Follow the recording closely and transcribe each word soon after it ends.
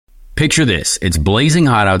Picture this. It's blazing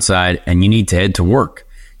hot outside and you need to head to work.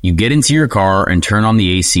 You get into your car and turn on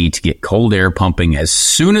the AC to get cold air pumping as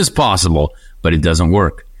soon as possible, but it doesn't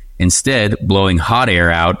work. Instead, blowing hot air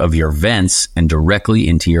out of your vents and directly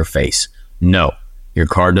into your face. No, your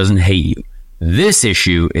car doesn't hate you. This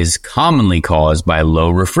issue is commonly caused by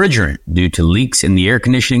low refrigerant due to leaks in the air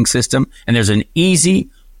conditioning system, and there's an easy,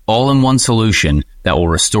 all-in-one solution that will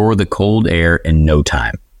restore the cold air in no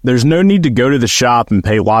time. There's no need to go to the shop and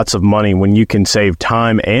pay lots of money when you can save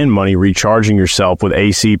time and money recharging yourself with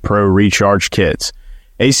AC Pro Recharge Kits.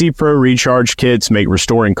 AC Pro Recharge Kits make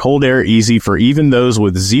restoring cold air easy for even those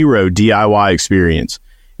with zero DIY experience.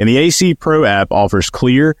 And the AC Pro app offers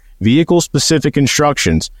clear, vehicle-specific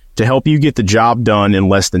instructions to help you get the job done in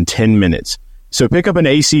less than 10 minutes. So pick up an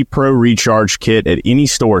AC Pro Recharge Kit at any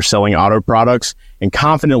store selling auto products and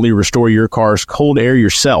confidently restore your car's cold air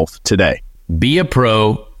yourself today. Be a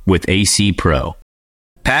pro with AC Pro.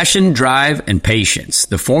 Passion, drive, and patience.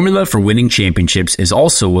 The formula for winning championships is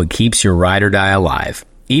also what keeps your ride or die alive.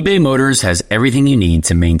 eBay Motors has everything you need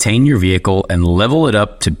to maintain your vehicle and level it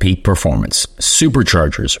up to peak performance.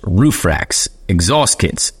 Superchargers, roof racks, exhaust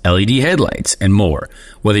kits, LED headlights, and more.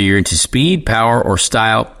 Whether you're into speed, power, or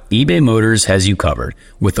style, eBay Motors has you covered.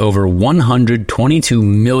 With over 122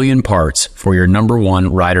 million parts for your number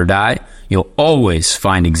one ride or die, you'll always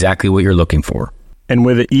find exactly what you're looking for. And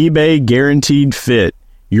with an eBay Guaranteed Fit,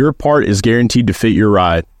 your part is guaranteed to fit your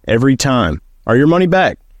ride every time, or your money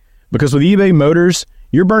back. Because with eBay Motors,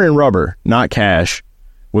 you're burning rubber, not cash.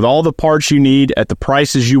 With all the parts you need at the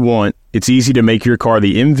prices you want, it's easy to make your car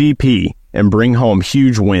the MVP and bring home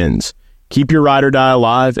huge wins. Keep your ride or die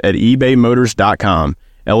alive at ebaymotors.com.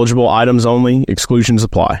 Eligible items only. Exclusions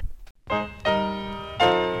apply.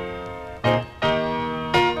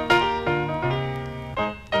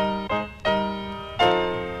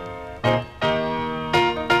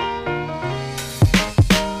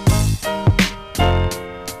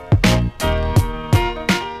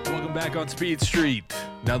 On Speed Street,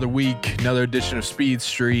 another week, another edition of Speed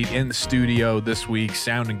Street in the studio this week,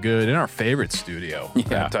 sounding good in our favorite studio.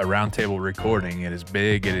 Yeah. At Roundtable Recording. It is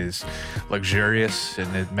big, it is luxurious,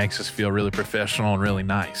 and it makes us feel really professional and really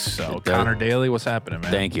nice. So, Connor Daly, what's happening,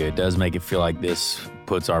 man? Thank you. It does make it feel like this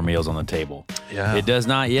puts our meals on the table. Yeah. It does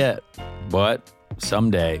not yet, but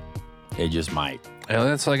someday it just might. Yeah,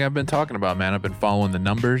 that's like I've been talking about, man. I've been following the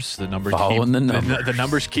numbers. The numbers The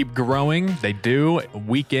numbers keep growing. They do,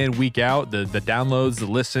 week in, week out. The downloads, the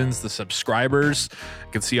listens, the subscribers.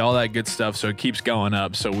 I can see all that good stuff. So it keeps going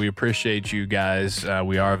up. So we appreciate you guys.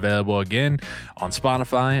 We are available again on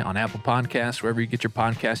Spotify, on Apple Podcasts, wherever you get your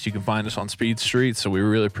podcasts. You can find us on Speed Street. So we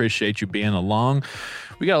really appreciate you being along.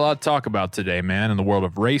 We got a lot to talk about today, man, in the world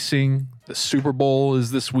of racing. The Super Bowl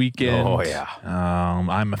is this weekend. Oh, yeah.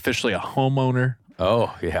 I'm officially a homeowner.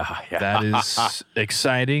 Oh, yeah. That is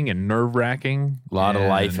exciting and nerve-wracking. A lot of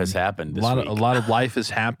life has happened this week. A lot of life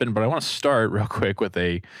has happened, but I want to start real quick with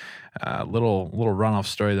a little runoff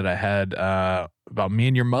story that I had about me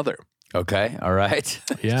and your mother. Okay, all right.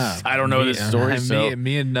 Yeah. I don't know this story, so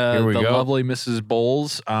me and the lovely Mrs.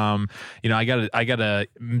 Bowles. I got a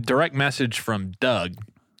direct message from Doug,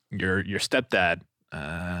 your stepdad,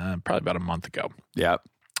 probably about a month ago. Yeah.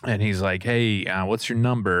 And he's like, hey, what's your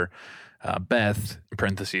number? Beth, in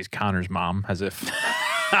parentheses, Connor's mom, as if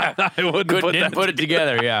I wouldn't put it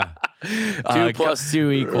together, yeah. 2 +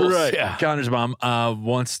 2 equals. Right. Yeah. Connor's mom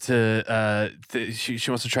wants to,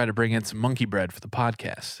 she wants to try to bring in some monkey bread for the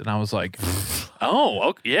podcast. And I was like, oh,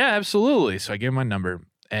 okay, yeah, absolutely. So I gave him my number.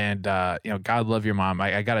 And, God love your mom.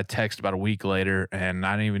 I got a text about a week later, and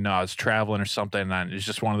I didn't even know I was traveling or something. And it's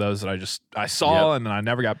just one of those that I saw, and then I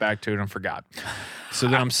never got back to it and forgot. So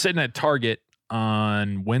then I'm sitting at Target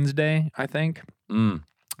on Wednesday, I think, and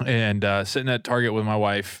sitting at Target with my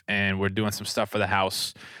wife, and we're doing some stuff for the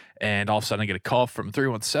house, and all of a sudden I get a call from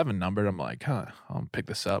 317 number, and I'm like, I'll pick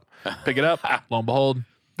this up. Pick it up. Lo and behold,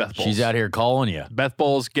 Beth Bowles. She's out here calling you. Beth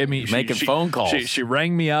Bowles making phone calls. She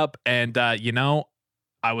rang me up, and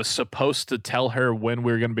I was supposed to tell her when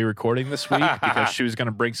we were going to be recording this week because she was going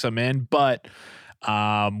to bring some in, but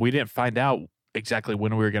we didn't find out exactly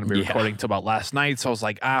when we were going to be recording until about last night. So I was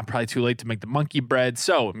like, probably too late to make the monkey bread.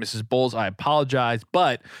 So Mrs. Bowles, I apologize,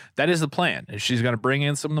 but that is the plan. She's going to bring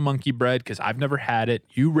in some of the monkey bread because I've never had it.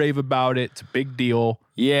 You rave about it. It's a big deal.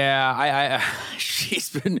 Yeah. She's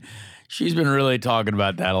been really talking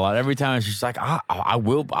about that a lot. Every time she's like,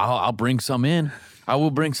 I'll bring some in. I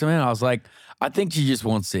will bring some in. I was like, I think she just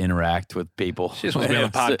wants to interact with people. She just wants to be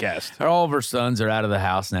on the podcast. All of her sons are out of the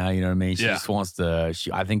house now. You know what I mean? She Yeah. just wants to.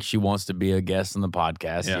 I think she wants to be a guest on the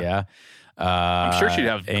podcast. Yeah. I'm sure she'd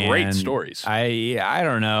have great stories. I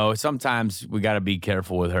don't know. Sometimes we got to be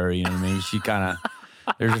careful with her. You know what I mean? She kind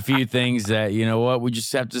of, there's a few things that, you know what, we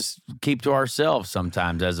just have to keep to ourselves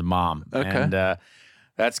sometimes as a mom. Okay. And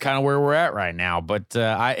that's kind of where we're at right now. But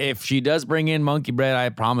if she does bring in monkey bread, I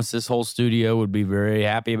promise this whole studio would be very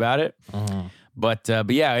happy about it. Mm-hmm. But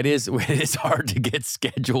yeah, it is hard to get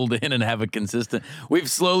scheduled in and have a consistent. We've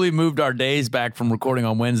slowly moved our days back from recording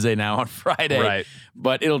on Wednesday now on Friday. Right.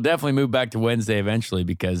 But it'll definitely move back to Wednesday eventually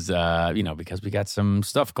because because we got some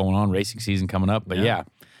stuff going on, racing season coming up. But yeah,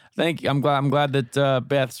 I'm glad that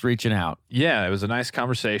Beth's reaching out. Yeah, it was a nice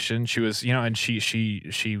conversation. She was, and she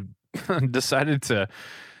decided to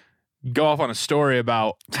go off on a story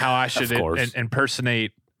about how I should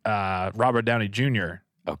impersonate Robert Downey Jr.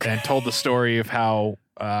 Okay. And told the story of how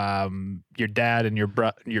your dad and your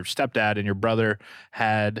stepdad and your brother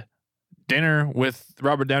had dinner with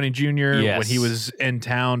Robert Downey Jr. when he was in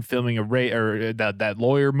town filming that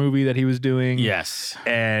lawyer movie that he was doing. Yes.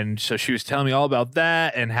 And so she was telling me all about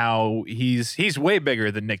that and how he's way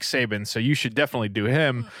bigger than Nick Saban, so you should definitely do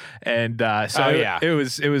him. And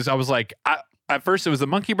it was I was like, at first, it was the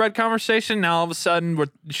monkey bread conversation. Now, all of a sudden, what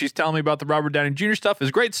she's telling me about the Robert Downey Jr. stuff is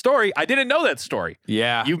a great story. I didn't know that story.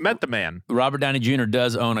 Yeah. You've met the man. Robert Downey Jr.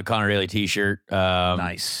 does own a Connor Daly t-shirt.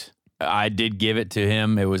 Nice. I did give it to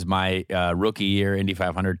him. It was my rookie year Indy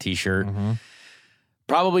 500 t-shirt. Mm-hmm.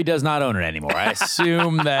 Probably does not own it anymore. I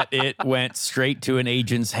assume that it went straight to an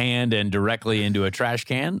agent's hand and directly into a trash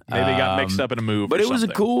can. Maybe it got mixed up in a move. But it was a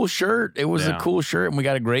cool shirt. It was a cool shirt, and we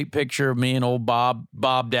got a great picture of me and old Bob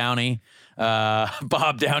Downey.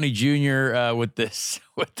 Bob Downey Jr. With this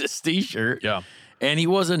t-shirt. Yeah. And he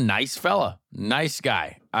was a nice fella. Nice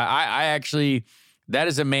guy. I actually, that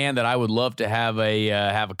is a man that I would love to have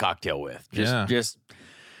a cocktail with. Just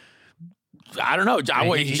I don't know.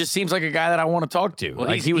 He just seems like a guy that I want to talk to. Well,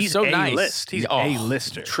 he was so nice. List. He's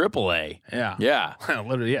A-lister. Triple A. Yeah. Yeah.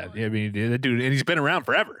 Literally, yeah. I mean, the dude, and he's been around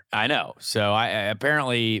forever. I know. So I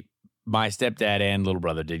apparently my stepdad and little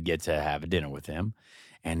brother did get to have a dinner with him.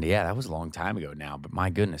 And yeah, that was a long time ago now, but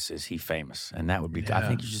my goodness, is he famous? And that would be, I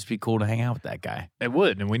think it'd just be cool to hang out with that guy. It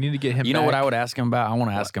would, and we need to get him You know what I would ask him about? I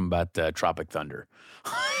want to ask him about Tropic Thunder.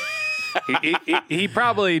 he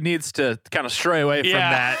probably needs to kind of stray away from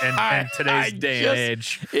that in today's day and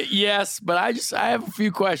age. Yes, but I have a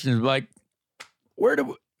few questions. Like, how did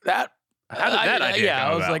that idea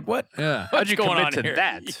come I was about? Like, what? Yeah. What's How'd you going commit on to here?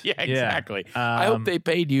 that? Yeah, exactly. I hope they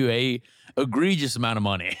paid you a egregious amount of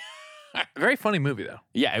money. Very funny movie, though.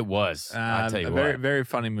 Yeah, it was. I'll tell you what. Very, very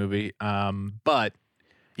funny movie. But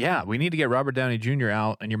yeah, we need to get Robert Downey Jr.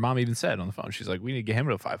 out. And your mom even said on the phone, she's like, we need to get him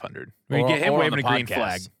to 500. We need to get him waving a green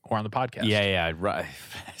flag or on the podcast. Yeah. Right.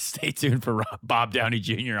 Stay tuned for Bob Downey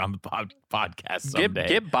Jr. on the podcast someday.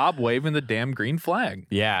 Get Bob waving the damn green flag.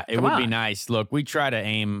 Yeah, it would be nice. Look, we try to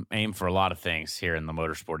aim for a lot of things here in the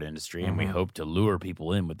motorsport industry, and we hope to lure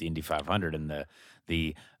people in with the Indy 500 and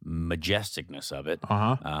the majesticness of it.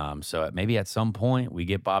 So maybe at some point we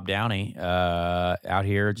get Bob Downey out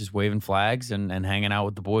here just waving flags and hanging out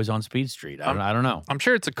with the boys on Speed Street. I don't know. I'm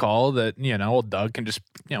sure it's a call that, old Doug can just,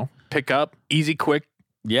 pick up easy, quick.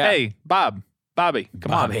 Yeah. Hey, Bobby,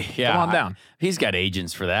 come on down. He's got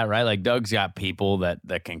agents for that, right? Like Doug's got people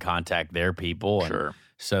that can contact their people. Sure. And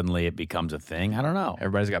suddenly it becomes a thing. I don't know.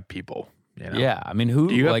 Everybody's got people. Yeah, I mean, who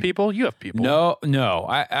do you have people? You have people. No,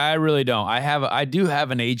 I really don't. I do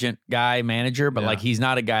have an agent guy manager, but like he's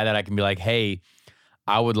not a guy that I can be like, hey,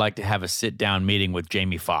 I would like to have a sit down meeting with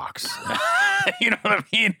Jamie Foxx. You know what I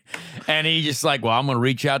mean? And he just like, well, I'm going to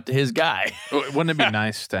reach out to his guy. Wouldn't it be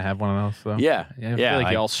nice to have one of those though? Yeah. I feel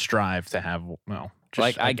like y'all strive to have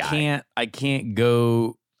like I can't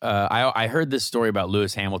go. I heard this story about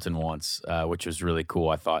Lewis Hamilton once, which was really cool.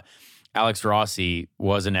 I thought. Alex Rossi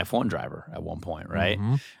was an F1 driver at one point, right?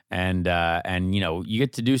 Mm-hmm. And you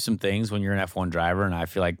get to do some things when you're an F1 driver, and I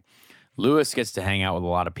feel like Lewis gets to hang out with a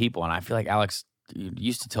lot of people, and I feel like Alex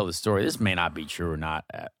used to tell the story. This may not be true or not.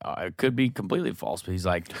 It could be completely false, but he's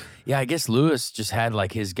like, yeah, I guess Lewis just had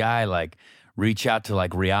like his guy like reach out to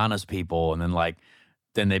like Rihanna's people, and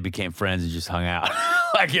then they became friends and just hung out.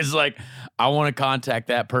 Like it's like, I want to contact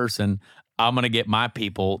that person. I'm going to get my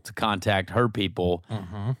people to contact her people.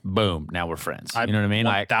 Mm-hmm. Boom. Now we're friends. You know what I mean?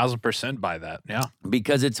 1,000% by that. Yeah.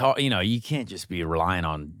 Because it's hard. You can't just be relying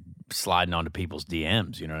on sliding onto people's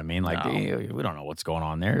DMs. You know what I mean? Like, No. we don't know what's going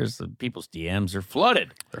on there. People's DMs are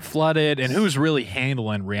flooded. They're flooded. And who's really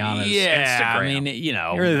handling Rihanna's Instagram? I mean, you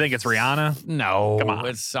know. You really think it's Rihanna? No. Come on.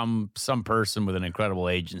 It's some person with an incredible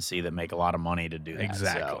agency that make a lot of money to do that.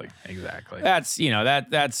 Exactly. So Exactly. that's, you know,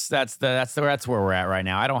 that's where we're at right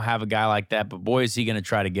now. I don't have a guy like that, but boy, is he going to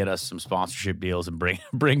try to get us some sponsorship deals and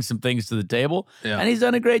bring some things to the table. Yeah. And he's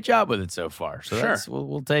done a great job with it so far. So Sure.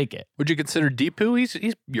 we'll take it. Would you consider Deepu?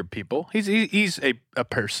 He's your people. He's a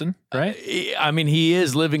person, right? I mean, he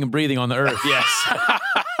is living and breathing on the earth. Yes,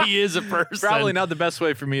 he is a person. Probably not the best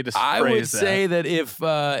way for me to phrase I would that. say that if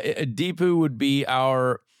Deepu would be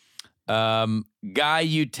our guy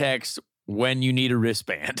you text when you need a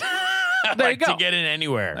wristband. There you go. To get in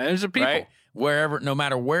anywhere. There's a people. Right? Wherever, no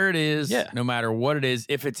matter where it is, Yeah. no matter what it is,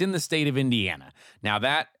 if it's in the state of Indiana.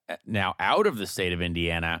 Now out of the state of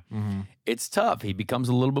Indiana, Mhm. it's tough. He becomes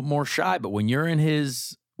a little bit more shy, but when you're in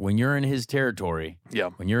his territory, Yeah.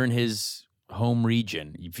 when you're in his home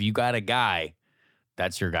region, if you got a guy,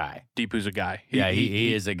 that's your guy. Deepu's a guy.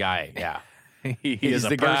 He is a guy. Yeah. He He's is a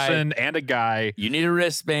the guy. person and a guy. You need a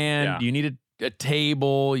wristband. Yeah. You need a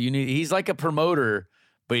table. He's like a promoter,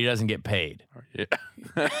 but he doesn't get paid. Yeah.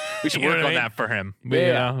 We should You know work what I on mean? that for him.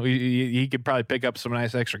 Yeah. He could probably pick up some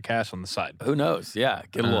nice extra cash on the side. Who knows? Yeah.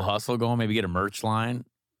 Get a little hustle going. Maybe get a merch line.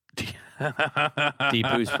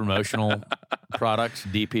 Deepu's promotional products,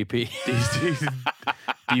 DPP.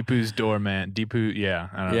 Deepu's doorman. Deepu, yeah.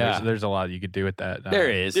 I don't know. Yeah. There's a lot you could do with that. There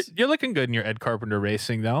is. You're looking good in your Ed Carpenter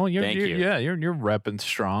racing, though. Thank you. Yeah, you're repping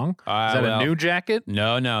strong. Is that Well, a new jacket?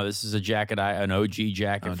 No. This is a jacket, an OG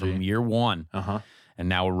jacket from year one. Uh-huh. And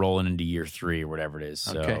now we're rolling into year 3 or whatever it is.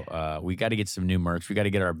 So Okay. we got to get some new merch. We got to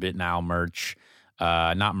get our Bit Now merch.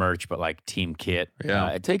 Not merch, but like team kit. Yeah.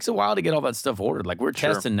 It takes a while to get all that stuff ordered. Like we're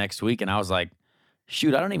Sure. testing next week, and I was like,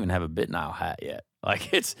 shoot, I don't even have a Bit Now hat yet.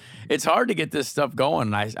 Like it's hard to get this stuff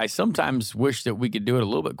going. And I sometimes wish that we could do it a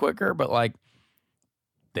little bit quicker, but like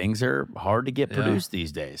things are hard to get Yeah. produced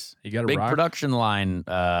these days. You got to Big rock. production line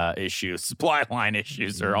issues, supply line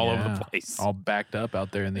issues are all over Yeah. the place. All backed up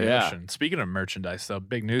out there in the Yeah. ocean. Speaking of merchandise, though,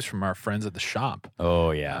 big news from our friends at the shop.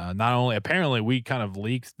 Oh yeah. Not only apparently we kind of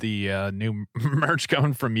leaked the new merch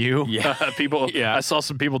coming from you. Yeah. People. Yeah. I saw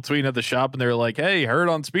some people tweeting at the shop and they were like, "Hey, heard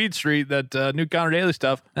on Speed Street that new Connor Daly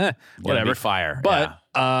stuff." Gotta Whatever. be fire. But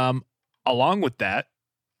yeah. along with that,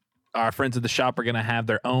 our friends at the shop are going to have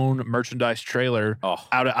their own merchandise trailer Oh.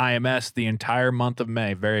 out at IMS the entire month of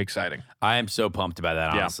May. Very exciting. I am so pumped about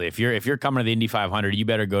that. Yeah. Honestly, if you're coming to the Indy 500, you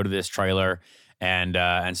better go to this trailer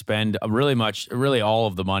and spend really all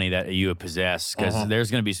of the money that you possess because there's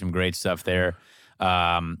going to be some great stuff there.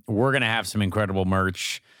 We're going to have some incredible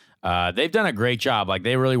merch. They've done a great job. Like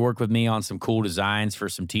they really worked with me on some cool designs for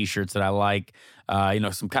some T-shirts that I like.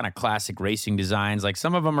 Some kind of classic racing designs. Like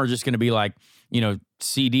some of them are just going to be like,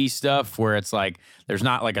 CD stuff where it's like there's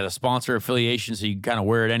not like a sponsor affiliation, so you can kind of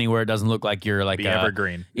wear it anywhere. It doesn't look like you're like Be a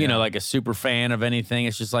evergreen. you know, like a super fan of anything.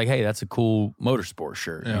 It's just like, hey, that's a cool motorsport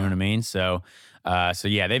shirt. You know what I mean? So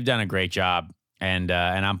yeah, they've done a great job, and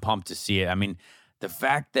I'm pumped to see it. I mean, the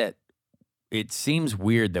fact that it seems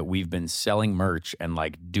weird that we've been selling merch and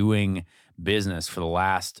like doing business for the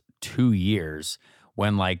last 2 years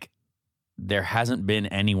when like there hasn't been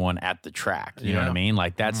anyone at the track. You know what I mean?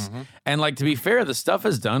 Like that's and like to be fair, the stuff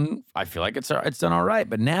is done. I feel like it's done all right.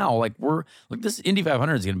 But now like we're like this Indy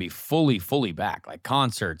 500 is going to be fully back. Like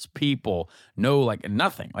concerts, people, no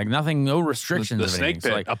nothing, no restrictions. The of snake anything. So,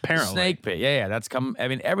 pit, like, apparently. snake pit. Yeah, that's come. I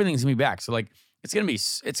mean, everything's gonna be back. So like it's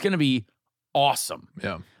gonna be awesome.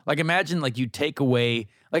 Yeah. Like imagine like you take away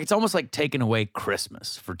like it's almost like taking away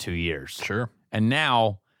Christmas for 2 years. Sure. And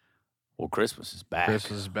now, well, Christmas is back.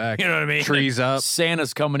 Christmas is back. You know what I mean? Trees up.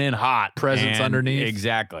 Santa's coming in hot. Presents and- underneath.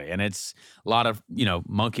 Exactly. And it's a lot of,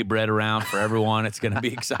 monkey bread around for everyone. It's going to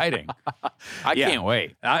be exciting. I Yeah. can't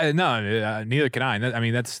wait. Neither can I. I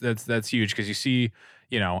mean, that's huge because you see,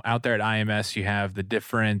 out there at IMS, you have the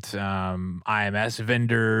different IMS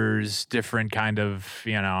vendors, different kind of,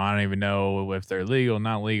 I don't even know if they're legal,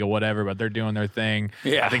 not legal, whatever, but they're doing their thing.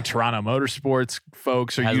 Yeah. I think Toronto Motorsports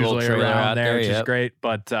folks are Has a little usually trailer around out there, there, which is yep. great.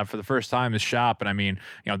 But for the first time, the shop, and I mean,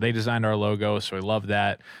 they designed our logo, so we love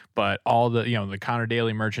that. But all the, the Connor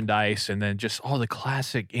Daly merchandise, and then just all the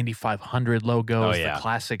classic Indy 500 logos, Oh, yeah. the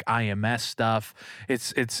classic IMS stuff.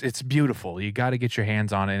 It's beautiful. You got to get your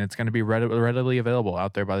hands on it, and it's going to be readily available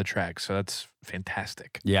out there by the track. So that's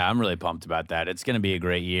fantastic. Yeah, I'm really pumped about that. It's going to be a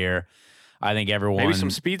great year. I think everyone. Maybe some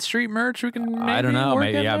Speed Street merch we can. I don't know. work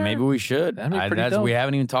Maybe in there? maybe we should. That'd be pretty dope. We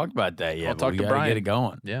haven't even talked about that yet. I'll but talk we to gotta Brian. get it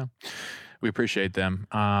going. Yeah, we appreciate them.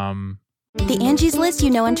 The Angie's List you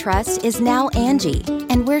know and trust is now Angie,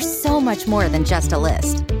 and we're so much more than just a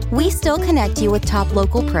list. We still connect you with top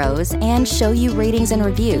local pros and show you ratings and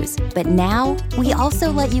reviews, but now we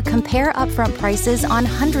also let you compare upfront prices on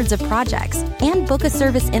hundreds of projects and book a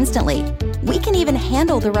service instantly. We can even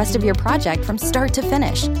handle the rest of your project from start to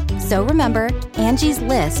finish. So remember, Angie's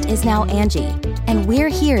List is now Angie, and we're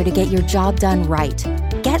here to get your job done right.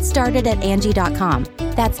 Get started at Angie.com.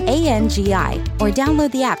 That's ANGI, or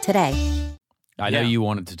download the app today. I know you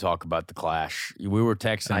wanted to talk about the Clash. We were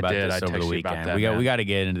texting about this over the weekend. We got to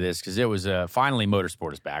get into this because it was finally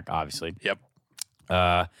motorsport is back, obviously. Yep.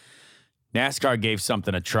 NASCAR gave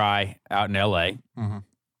something a try out in LA. Mm-hmm.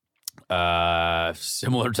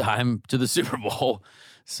 Similar time to the Super Bowl.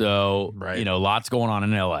 So, lots going on in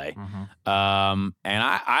LA. Mm-hmm. And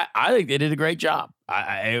I think they did a great job.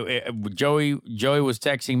 Joey was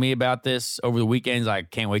texting me about this over the weekends. I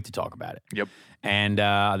can't wait to talk about it. Yep. And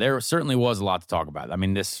there certainly was a lot to talk about. I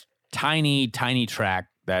mean, this tiny, tiny track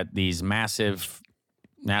that these massive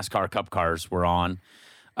NASCAR Cup cars were on,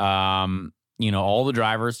 all the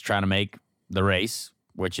drivers trying to make the race,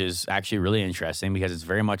 which is actually really interesting because it's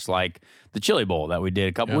very much like the Chili Bowl that we did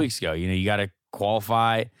a couple weeks ago. You got to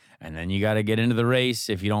qualify, and then you got to get into the race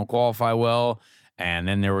if you don't qualify well. And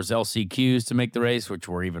then there was LCQs to make the race, which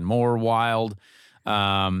were even more wild.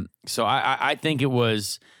 So I think it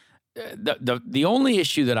was... The only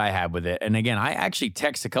issue that I had with it, and again, I actually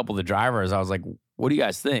texted a couple of the drivers. I was like, "What do you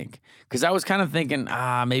guys think?" Because I was kind of thinking,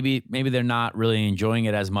 maybe they're not really enjoying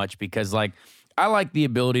it as much because, like, I like the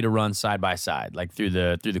ability to run side by side, like through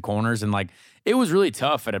the corners, and like it was really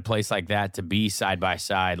tough at a place like that to be side by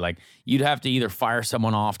side. Like you'd have to either fire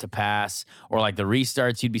someone off to pass, or like the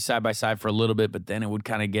restarts, you'd be side by side for a little bit, but then it would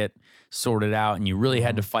kind of get sorted out, and you really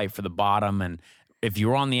had to fight for the bottom and. If you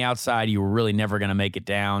were on the outside, you were really never going to make it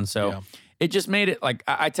down. So it just made it like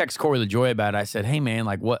I text Corey LaJoy about it. I said, "Hey man,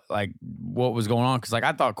 what was going on?" Because like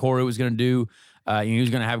I thought Corey was going to do, he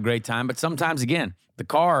was going to have a great time. But sometimes again, if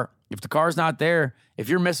the car's not there, if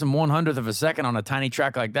you're missing 1/100th of a second on a tiny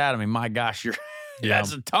track like that, I mean, my gosh,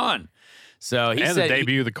 that's a ton. So he said the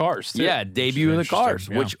debut of the cars, too. Yeah, debut of the cars,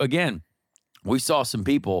 which again, we saw some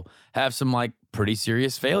people have some like pretty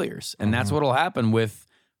serious failures, and that's what'll happen with.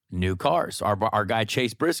 New cars. Our guy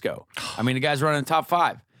Chase Briscoe. I mean, the guy's running top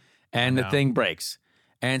 5, and the thing breaks.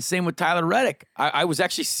 And same with Tyler Reddick. I was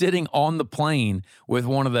actually sitting on the plane with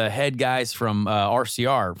one of the head guys from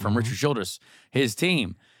RCR, from Richard Childress, his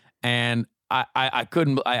team, and I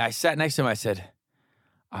couldn't. I sat next to him. I said,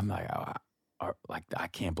 "I'm like, I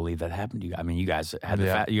can't believe that happened to you. I mean, you guys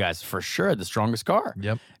had you guys for sure had the strongest car."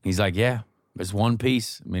 Yep. He's like, "Yeah." It's one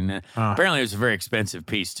piece. I mean, apparently it was a very expensive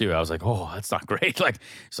piece too. I was like, "Oh, that's not great." Like,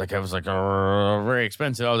 it's like I was like, very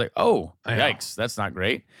expensive. I was like, "Oh, yikes, that's not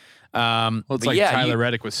great." Well, it's like Tyler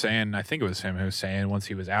Reddick was saying. I think it was him who was saying once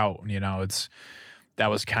he was out. That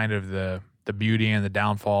was kind of the beauty and the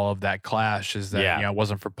downfall of that clash is that it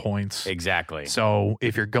wasn't for points. Exactly. So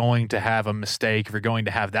if you're going to have a mistake, if you're going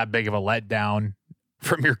to have that big of a letdown.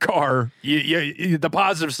 From your car, the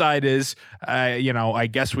positive side is, I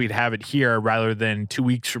guess we'd have it here rather than 2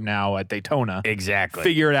 weeks from now at Daytona. Exactly.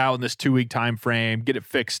 Figure it out in this 2-week time frame, get it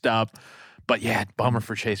fixed up. But yeah, bummer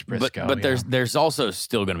for Chase Briscoe. But there's also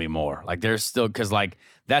still going to be more. Like there's still because like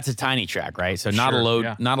that's a tiny track, right? So not a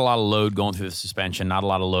lot of load going through the suspension, not a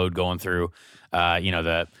lot of load going through,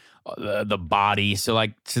 the body. So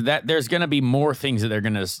that there's going to be more things that they're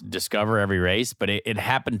going to discover every race. But it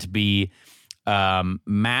happened to be.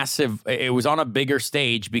 Massive. It was on a bigger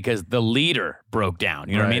stage because the leader broke down.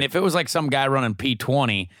 You know what I mean? If it was like some guy running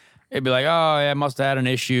P20, it'd be like, oh, yeah, must have had an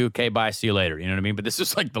issue. Okay, bye, see you later. You know what I mean? But this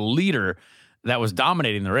is like the leader that was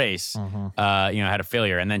dominating the race. Had a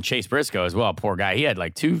failure, and then Chase Briscoe as well. Poor guy. He had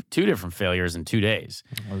like two different failures in 2 days.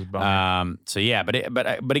 So yeah,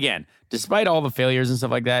 but again, despite all the failures and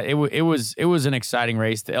stuff like that, it was an exciting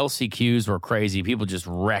race. The LCQs were crazy. People just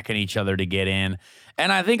wrecking each other to get in.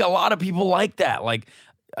 And I think a lot of people like that. Like,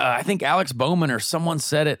 I think Alex Bowman or someone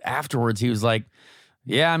said it afterwards. He was like,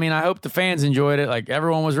 yeah, I mean, I hope the fans enjoyed it. Like,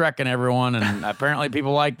 everyone was wrecking everyone, and apparently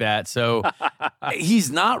people like that. So he's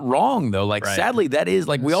not wrong, though. Like, sadly, that is,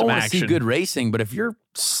 like, we all want to see good racing, but if you're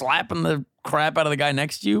slapping the crap out of the guy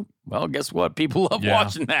next to you, well, guess what? People love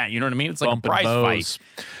watching that. You know what I mean? It's like a prize fight.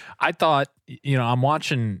 I thought, I'm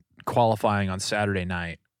watching qualifying on Saturday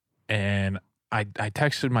night, and I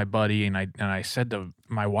texted my buddy and I said to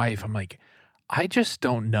my wife, I'm like, I just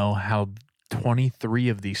don't know how 23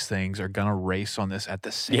 of these things are going to race on this at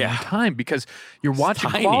the same time because you're watching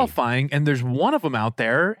qualifying and there's one of them out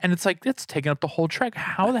there and it's like, it's taking up the whole track.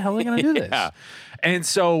 How the hell are they going to do this? And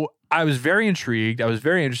so I was very intrigued. I was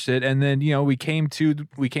very interested. And then, we came to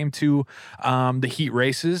the heat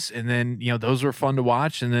races, and then, those were fun to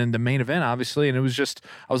watch. And then the main event, obviously. And it was just,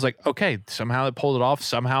 I was like, okay, somehow they pulled it off.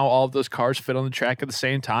 Somehow all of those cars fit on the track at the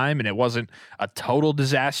same time. And it wasn't a total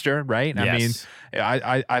disaster, right? Yes. I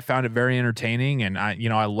mean, I found it very entertaining, and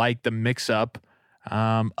I like the mix up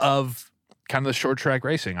of kind of the short track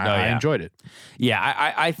racing. I enjoyed it. Yeah,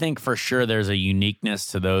 I think for sure there's a uniqueness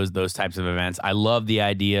to those types of events. I love the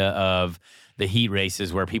idea of the heat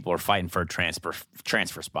races where people are fighting for a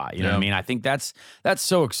transfer spot. You know what I mean? I think that's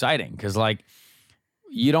so exciting because like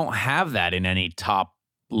you don't have that in any top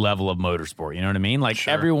level of motorsport. You know what I mean? Like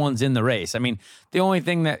everyone's in the race. I mean, the only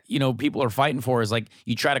thing that, people are fighting for is like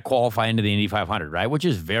you try to qualify into the Indy 500, right? Which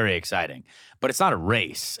is very exciting, but it's not a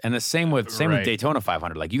race. And the same with Daytona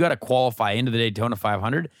 500. Like you got to qualify into the Daytona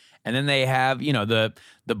 500, and then they have, the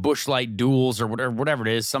Busch Light duels or whatever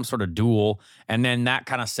it is, some sort of duel. And then that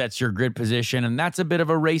kind of sets your grid position. And that's a bit of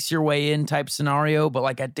a race your way in type scenario. But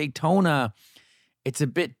like at Daytona, it's a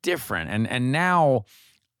bit different. And now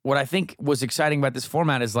what I think was exciting about this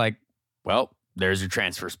format is like, well, there's your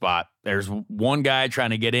transfer spot. There's one guy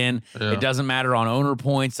trying to get in. Yeah. It doesn't matter on owner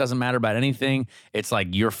points. Doesn't matter about anything. It's like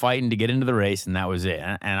you're fighting to get into the race, and that was it.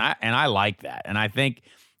 And I like that. And I think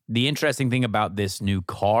the interesting thing about this new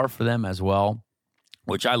car for them as well,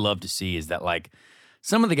 which I love to see, is that like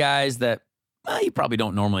some of the guys that you probably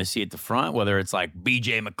don't normally see at the front, whether it's like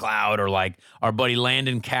BJ McLeod or like our buddy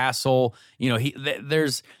Landon Castle.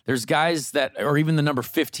 There's guys that, or even the number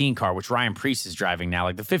 15 car, which Ryan Preece is driving now.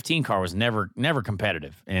 Like the 15 car was never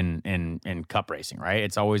competitive in Cup racing, right?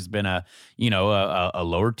 It's always been a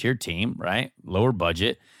lower tier team, right? Lower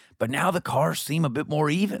budget. But now the cars seem a bit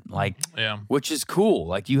more even, which is cool.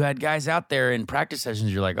 Like you had guys out there in practice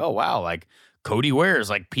sessions, you're like, oh wow, like Cody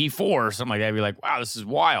Ware's like P4 or something like that. You're like, wow, this is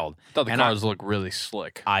wild. I thought the cars look really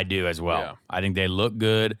slick. I do as well. Yeah. I think they look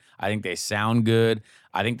good. I think they sound good.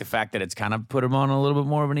 I think the fact that it's kind of put them on a little bit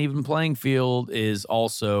more of an even playing field is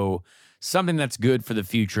also something that's good for the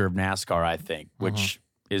future of NASCAR, I think, which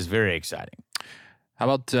is very exciting.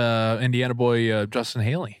 How about Indiana boy Justin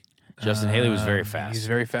Haley? Justin Haley was very fast. He's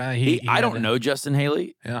very fast. I don't know Justin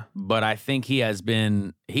Haley, but I think he has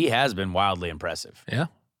been wildly impressive. Yeah.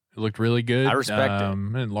 It looked really good. I respect it.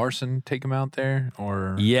 And Larson take him out there?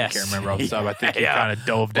 Or yes. I can't remember off the top. I think he kind of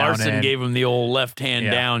dove down Larson gave him the old left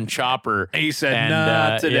hand down chopper. And he said,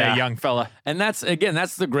 not today, young fella. And that's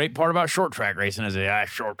the great part about short track racing is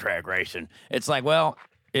short track racing. It's like, well,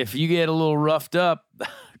 if you get a little roughed up,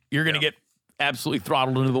 you're going to get absolutely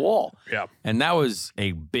throttled into the wall. Yeah. And that was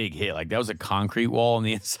a big hit. Like that was a concrete wall on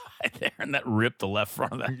the inside there, and that ripped the left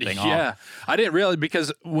front of that thing off. Yeah. I didn't realize,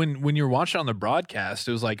 because when you were watching on the broadcast,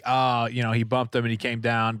 it was like, he bumped him and he came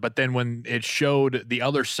down. But then when it showed the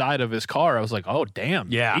other side of his car, I was like, oh,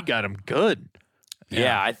 damn. Yeah. He got him good.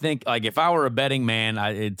 Yeah, I think like if I were a betting man,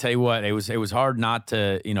 I'd tell you what, it was hard not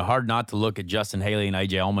to look at Justin Haley and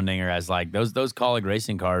AJ Allmendinger as like those Colleague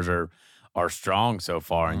racing cars are strong so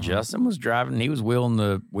far, and Justin was driving. He was wheeling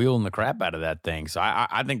the crap out of that thing. So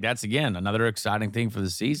I think that's again another exciting thing for the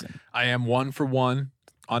season. I am 1 for 1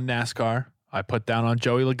 on NASCAR. I put down on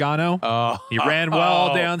Joey Logano. He ran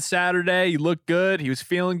well down Saturday. He looked good. He was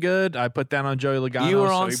feeling good. I put down on Joey Logano. You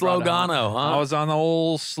were on Slogano, huh? I was on the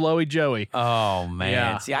old slowy Joey. Oh man,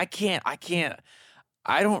 yeah. See, I can't.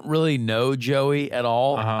 I don't really know Joey at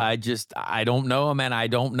all. I don't know him, and I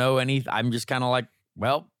don't know anything. I'm just kind of like,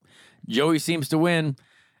 well, Joey seems to win,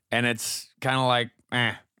 and it's kind of like,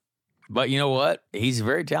 eh. But you know what? He's a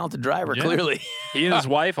very talented driver, clearly. He and his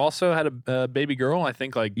wife also had a baby girl, I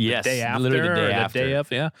think, like the day after. Literally the day after. The day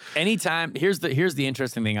of, yeah. Anytime, here's the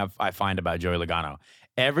interesting thing I find about Joey Logano.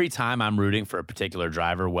 Every time I'm rooting for a particular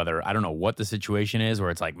driver, whether I don't know what the situation is, where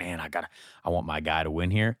it's like, man, I want my guy to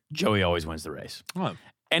win here, Joey always wins the race. Oh.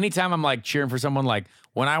 Anytime I'm like cheering for someone, like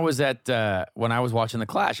when I was watching the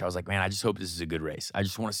Clash, I was like, man, I just hope this is a good race. I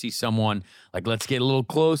just want to see someone like, let's get a little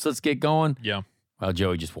close, let's get going. Yeah. Well,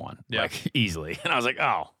 Joey just won, like easily, and I was like,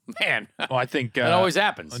 oh man. Well, I think that always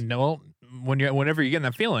happens. No, whenever you get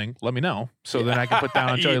that feeling, let me know so then I can put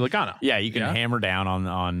down on Joey Logano. Yeah, you can hammer down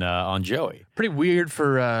on Joey. Pretty weird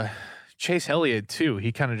for Chase Elliott too.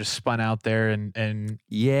 He kind of just spun out there and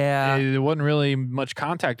it wasn't really much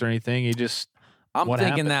contact or anything. He just. I'm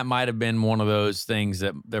thinking that might have been one of those things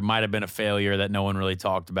that there might have been a failure that no one really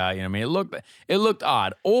talked about. You know what I mean? It looked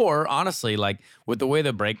odd. Or honestly, like with the way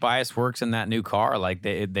the brake bias works in that new car, like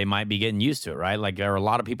they might be getting used to it, right? Like there are a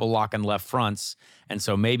lot of people locking left fronts, and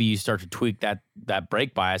so maybe you start to tweak that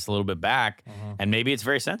brake bias a little bit back, and maybe it's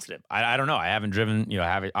very sensitive. I don't know. I haven't driven,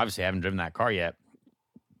 obviously I haven't driven that car yet,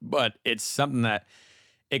 but it's something that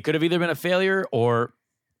it could have either been a failure or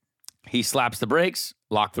He slaps the brakes,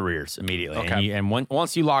 lock the rears immediately. Okay.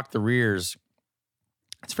 Once you lock the rears,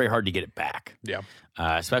 it's very hard to get it back. Yeah.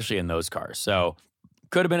 Especially in those cars. So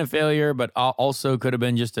could have been a failure, but also could have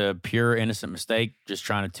been just a pure innocent mistake, just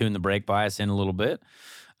trying to tune the brake bias in a little bit.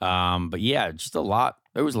 But yeah, just a lot.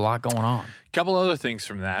 There was a lot going on. A couple other things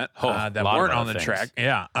from that that lot of weren't on other the things. track.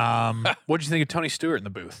 Yeah. What did you think of Tony Stewart in the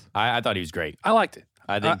booth? I thought he was great. I liked it.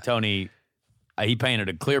 I think Tony, he painted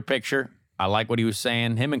a clear picture. I like what he was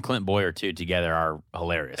saying. Him and Clint Boyer, too, together are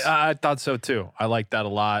hilarious. I thought so, too. I like that a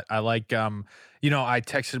lot. I like, I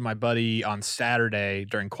texted my buddy on Saturday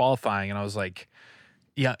during qualifying, and I was like,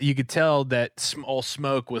 yeah, you could tell that old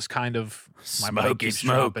Smoke was kind of Smoky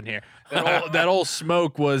Smoke in here. That old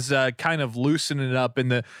Smoke was kind of loosening it up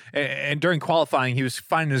and during qualifying he was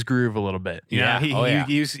finding his groove a little bit. You know,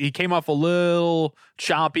 he came off a little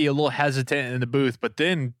choppy, a little hesitant in the booth, but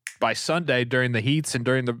then by Sunday during the heats and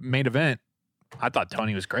during the main event, I thought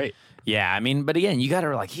Tony was great. Yeah, I mean, but again, you got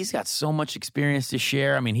to he's got so much experience to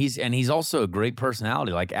share. I mean, he's also a great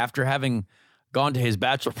personality. Like after having gone to his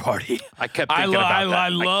bachelor party, I kept thinking about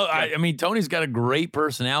that. I mean, Tony's got a great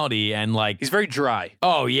personality and he's very dry.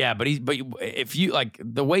 Oh yeah, but if you like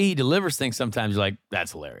the way he delivers things, sometimes you're like,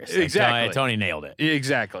 that's hilarious. Exactly. Like, Tony nailed it.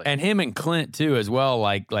 Exactly. And him and Clint too, as well.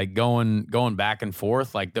 Like going back and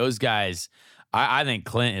forth. Like those guys. I think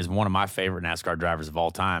Clint is one of my favorite NASCAR drivers of all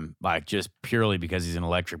time, like just purely because he's an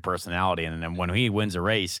electric personality. And then when he wins a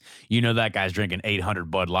race, that guy's drinking 800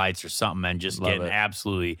 Bud Lights or something and just getting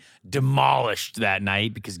absolutely demolished that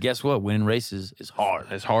night because guess what? Winning races is hard.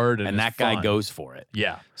 It's hard. And that guy goes for it.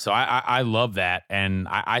 Yeah. So I love that. And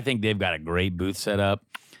I think they've got a great booth set up.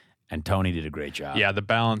 And Tony did a great job. Yeah, the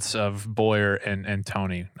balance of Boyer and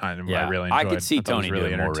Tony, I really enjoyed. I could see Tony really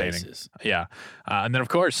doing more entertaining. races. Yeah, and then of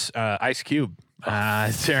course Ice Cube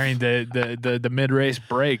during the mid race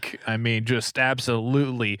break. I mean, just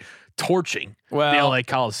absolutely torching the LA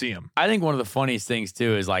Coliseum. I think one of the funniest things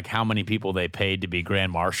too is like how many people they paid to be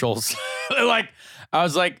grand marshals. I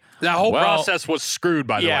was like, that whole process was screwed.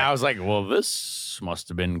 By the way, yeah, I was like, well, this must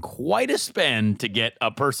have been quite a spend to get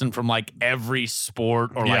a person from like every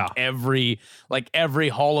sport or every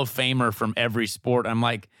Hall of Famer from every sport. I'm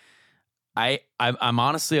like, I'm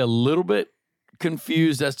honestly a little bit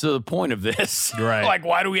confused as to the point of this. Right. Like,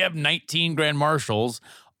 why do we have 19 grand marshals?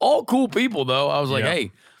 All cool people though. I was like,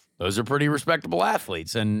 hey, those are pretty respectable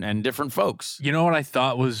athletes and different folks. You know what I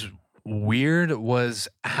thought was weird was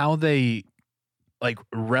how they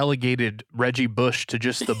relegated Reggie Bush to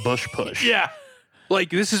just the Bush push. Yeah.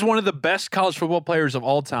 This is one of the best college football players of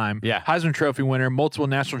all time. Yeah. Heisman Trophy winner, multiple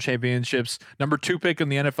national championships, number 2 pick in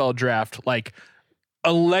the NFL draft,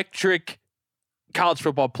 electric college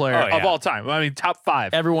football player of all time. I mean, top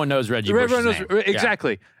 5. Everyone knows Reggie Bush's name.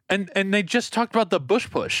 Exactly. Yeah. And they just talked about the Bush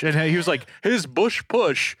push. And he was like, his Bush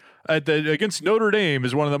push against Notre Dame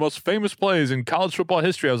is one of the most famous plays in college football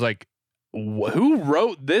history. I was like, who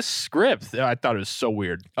wrote this script? I thought it was so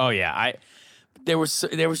weird. Oh yeah, there was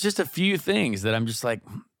just a few things that I'm just like,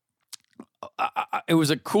 it was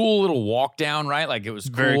a cool little walk down, right? Like it was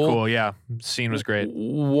cool. Very cool. Yeah, scene was great.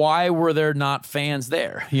 Why were there not fans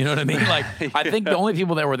there? You know what I mean? Like I think the only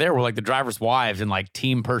people that were there were like the drivers' wives and like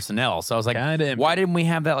team personnel. So I was like, why didn't we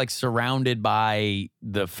have that like surrounded by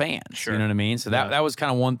the fans? Sure. You know what I mean? So that was kind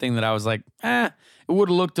of one thing that I was like, it would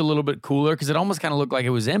have looked a little bit cooler because it almost kind of looked like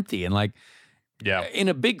it was empty and like. Yeah. In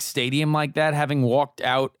a big stadium like that, having walked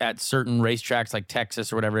out at certain racetracks like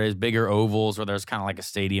Texas or whatever it is, bigger ovals where there's kind of like a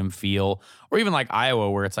stadium feel, or even like Iowa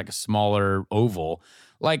where it's like a smaller oval,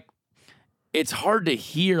 like it's hard to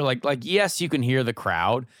hear. Like yes, you can hear the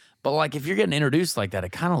crowd, but like if you're getting introduced like that,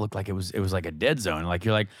 it kind of looked like it was like a dead zone. Like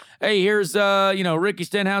you're like, hey, here's Ricky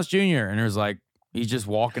Stenhouse Jr. and there's like he's just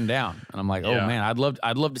walking down, and I'm like, oh man,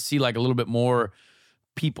 I'd love to see like a little bit more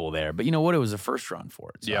people there, but you know what? It was a first run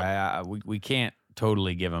for it. So we can't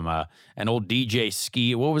totally give him an old DJ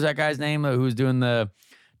Ski. What was that guy's name who was doing the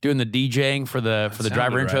DJing for the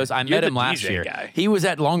driver intros? I met him last year. Guy. He was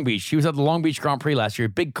at Long Beach. He was at the Long Beach Grand Prix last year.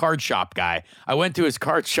 Big card shop guy. I went to his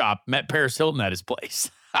card shop, met Paris Hilton at his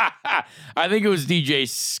place. I think it was DJ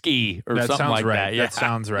Ski or something like that. Yeah. That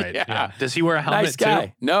sounds right. Yeah. Does he wear a helmet nice guy.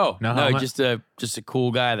 too? No, helmet? just a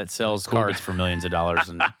cool guy that sells cards for millions of dollars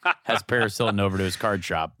and has Paris Hilton over to his card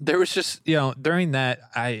shop. There was just, during that,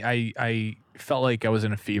 I felt like I was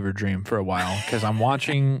in a fever dream for a while because I'm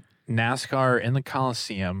watching NASCAR in the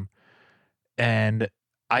Coliseum and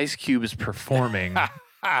Ice Cube is performing.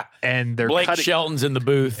 And they're Blake Shelton's in the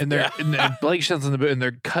booth, and and Blake Shelton's in the booth, and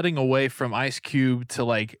they're cutting away from Ice Cube to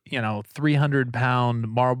 300-pound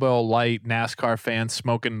Marlboro Light NASCAR fan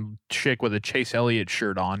smoking chick with a Chase Elliott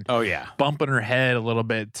shirt on. Oh yeah, bumping her head a little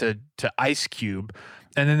bit to Ice Cube,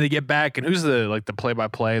 And then they get back, and who's the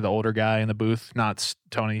play-by-play, the older guy in the booth? Not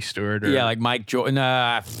Tony Stewart. Yeah, like Mike Joy.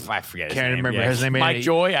 I forget his name. Can't remember yeah. his name. Mike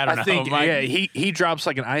Joy? I don't know. Think, he drops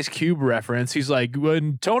like an Ice Cube reference. He's like,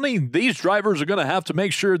 Tony, these drivers are going to have to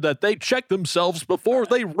make sure that they check themselves before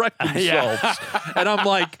they wreck themselves. And I'm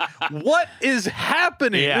like, what is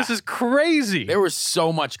happening? Yeah. This is crazy. There was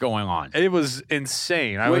so much going on. It was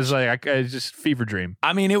insane. I was like, I just fever dream.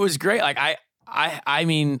 I mean, it was great. Like I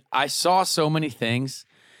mean, I saw so many things,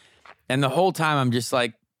 and the whole time I'm just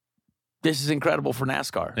like, this is incredible for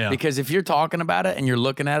NASCAR. Yeah. Because if you're talking about it and you're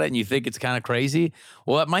looking at it and you think it's kind of crazy,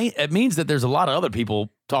 well, it means that there's a lot of other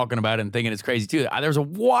people talking about it and thinking it's crazy too. There's a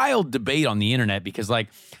wild debate on the internet because like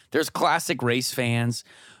there's classic race fans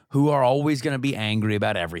who are always going to be angry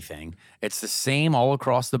about everything. It's the same all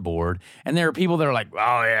across the board. And there are people that are like,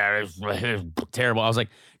 oh yeah, it's terrible. I was like,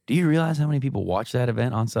 do you realize how many people watched that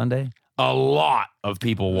event on Sunday? A lot of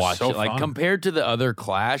people watched it. Like compared to the other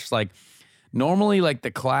Clash, like normally like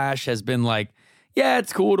the Clash has been like, yeah,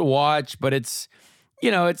 it's cool to watch, but it's,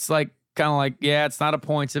 it's like kind of like, yeah, it's not a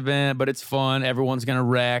points event, but it's fun. Everyone's going to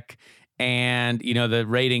wreck. And, the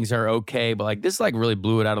ratings are okay. But like this like really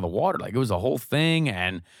blew it out of the water. Like it was a whole thing.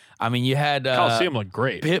 And I mean, you had Coliseum looked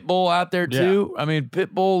great. Pitbull out there too. Yeah. I mean,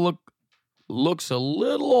 Pitbull looks a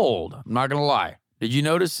little old. I'm not going to lie. Did you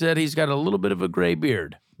notice that he's got a little bit of a gray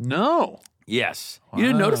beard? No. Yes. Wow. You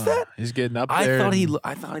didn't notice that? He's getting up there.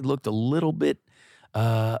 I thought he looked a little bit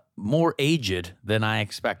more aged than I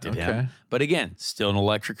expected him. But again, still an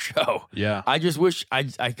electric show. Yeah. I just wish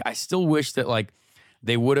I still wish that like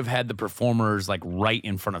they would have had the performers like right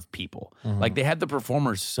in front of people. Mm-hmm. Like they had the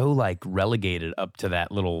performers so like relegated up to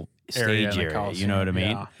that little stage area, you know what I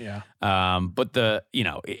mean? Yeah. But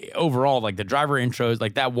overall, like the driver intros,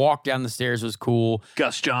 like that walk down the stairs was cool.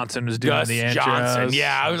 Gus Johnson was doing the intros. Johnson,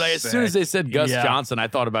 yeah. I was like, as soon as they said Gus Johnson, I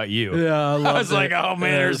thought about you. Yeah, I was like, oh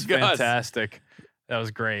man, there's Gus. Fantastic. That was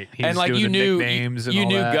great. He's and like doing you knew, nicknames and you all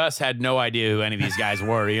knew that. Gus had no idea who any of these guys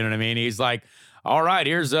were. You know what I mean? He's like, all right,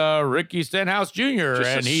 here's Ricky Stenhouse Jr. Just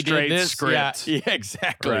and a he straight did this script. Yeah,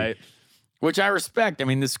 exactly. Right. Which I respect. I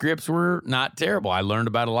mean, the scripts were not terrible. I learned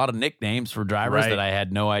about a lot of nicknames for drivers that I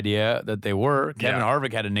had no idea that they were. Kevin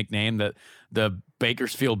Harvick had a nickname that the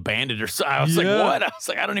Bakersfield Bandit or so. I was like, what? I was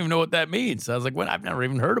like, I don't even know what that means. So I was like, what? I've never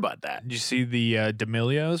even heard about that. Did you see the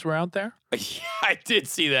D'Amelios were out there? Yeah, I did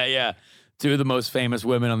see that, yeah. Two of the most famous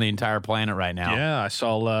women on the entire planet right now. Yeah, I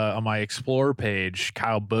saw on my Explore page,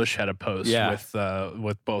 Kyle Busch had a post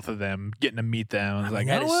with both of them, getting to meet them. I was like,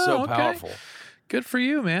 that is so powerful. Good for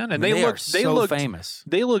you, man. And they look famous.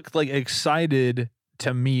 They looked like excited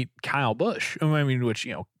to meet Kyle Busch. I mean, which,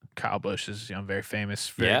 Kyle Busch is, very famous,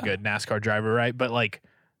 very good NASCAR driver, right? But like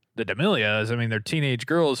the D'Amelios, I mean, they're teenage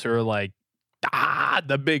girls who are like,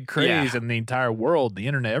 the big craze in the entire world, the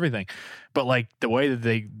internet, everything. But like the way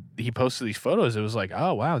that he posted these photos, it was like,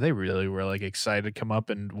 oh wow, they really were like excited to come up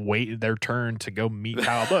and wait their turn to go meet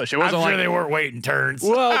Kyle Busch. It wasn't I'm sure like they weren't waiting turns.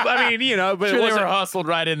 Well, I mean, but sure it they wasn't, were hustled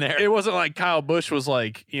right in there. It wasn't like Kyle Busch was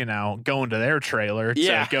like, going to their trailer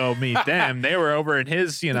to go meet them. They were over in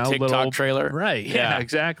his, TikTok little trailer. Right. Yeah,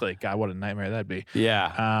 exactly. God, what a nightmare that'd be.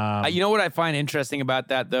 Yeah. You know what I find interesting about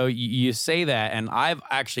that though? You say that, and I've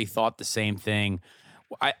actually thought the same thing.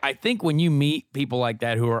 I think when you meet people like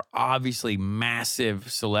that who are obviously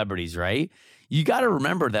massive celebrities, right? You got to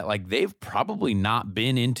remember that like they've probably not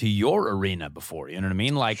been into your arena before. You know what I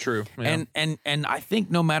mean? Like, true. Yeah. And I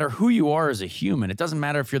think no matter who you are as a human, it doesn't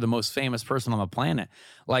matter if you're the most famous person on the planet.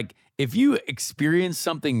 Like if you experience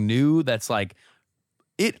something new that's like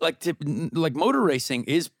motor racing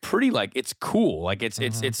is pretty like it's cool. Like it's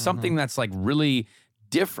something that's like really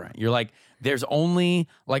different. You're like, there's only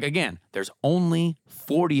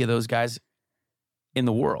 40 of those guys in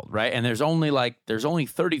the world, right? And there's only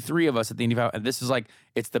 33 of us at the Indy 500, and this is like,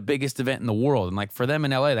 it's the biggest event in the world. And like for them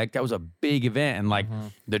in LA, that was a big event. And like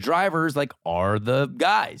the drivers like are the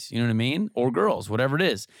guys, you know what I mean? Or girls, whatever it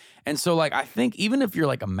is. And so like, I think even if you're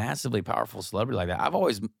like a massively powerful celebrity like that, I've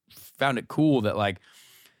always found it cool that like,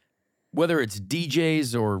 whether it's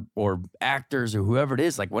DJs or actors or whoever it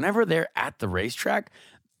is, like whenever they're at the racetrack,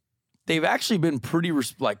 they've actually been pretty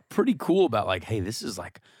cool about like, hey, this is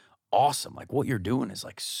like awesome. Like what you're doing is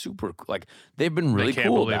like super, like they've been really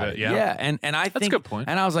cool about it. Yeah. And I think, that's a good point.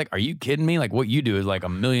 And I was like, are you kidding me? Like what you do is like a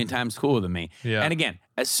million times cooler than me. Yeah. And again,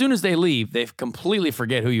 as soon as they leave, they completely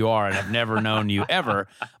forget who you are and have never known you ever.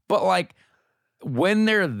 But like when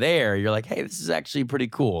they're there, you're like, hey, this is actually pretty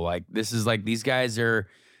cool. Like this is like, these guys are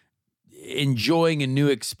enjoying a new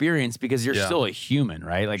experience because you're still a human,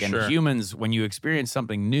 right? Like, and humans, when you experience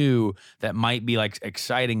something new that might be like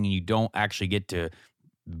exciting and you don't actually get to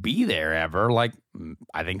be there ever, like,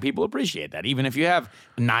 I think people appreciate that. Even if you have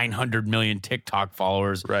 900 million TikTok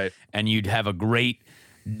followers, right, and you'd have a great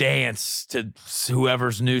dance to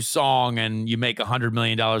whoever's new song and you make $100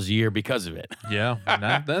 million a year because of it. Yeah,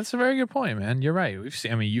 that's a very good point, man. You're right.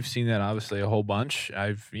 You've seen that obviously a whole bunch.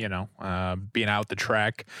 I've, being out the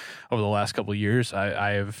track over the last couple of years,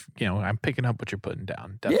 I'm picking up what you're putting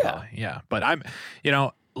down. Definitely. Yeah. But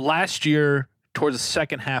last year towards the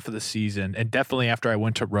second half of the season, and definitely after I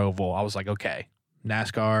went to Roval, I was like, okay,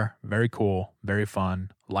 NASCAR, very cool, very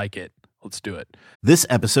fun, like it. Let's do it. This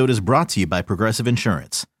episode is brought to you by Progressive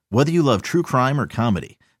Insurance. Whether you love true crime or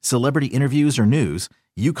comedy, celebrity interviews or news,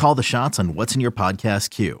 you call the shots on what's in your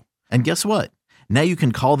podcast queue. And guess what? Now you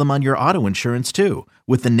can call them on your auto insurance too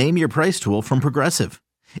with the Name Your Price tool from Progressive.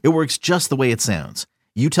 It works just the way it sounds.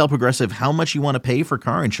 You tell Progressive how much you want to pay for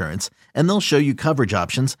car insurance, and they'll show you coverage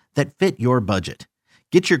options that fit your budget.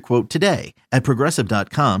 Get your quote today at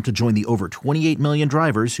Progressive.com to join the over 28 million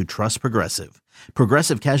drivers who trust Progressive.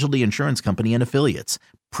 Progressive Casualty Insurance Company and Affiliates.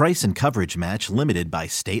 Price and coverage match limited by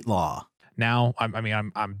state law. Now,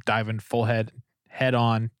 I'm diving full head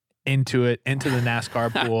on into the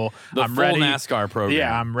NASCAR pool. I'm ready. NASCAR program.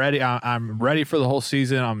 Yeah, I'm ready. I'm ready for the whole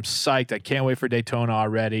season. I'm psyched. I can't wait for Daytona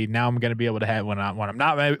already. Now I'm going to be able to have when I'm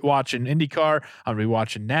not watching IndyCar, I'm going to be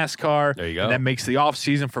watching NASCAR. There you go. And that makes the off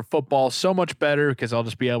season for football so much better because I'll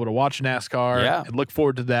just be able to watch NASCAR and look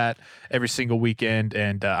forward to that every single weekend.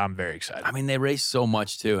 And I'm very excited. I mean, they race so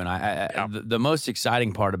much too, and the most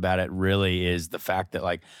exciting part about it really is the fact that,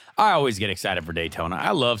 like, I always get excited for Daytona.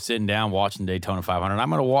 I love sitting down watching Daytona 500. I'm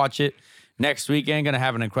going to watch it next weekend. Going to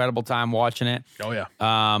have an incredible time watching it. Oh yeah.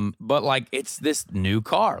 But like, it's this new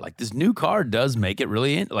car. Like, this new car does make it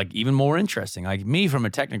really even more interesting. Like, me, from a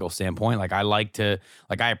technical standpoint, like,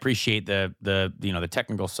 I appreciate the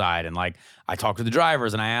technical side, and like, I talk to the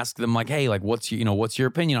drivers and I ask them, like, hey, like, what's your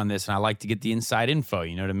opinion on this? And I like to get the inside info.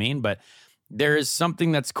 You know what I mean? But there is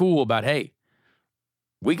something that's cool about, hey,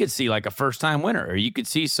 we could see like a first-time winner, or you could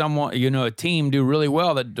see someone, a team do really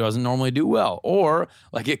well that doesn't normally do well, or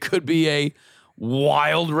like it could be a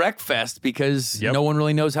wild wreck fest because no one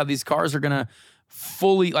really knows how these cars are gonna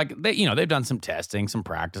fully, like, they've done some testing, some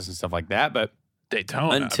practice and stuff like that, but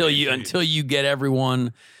Daytona until you get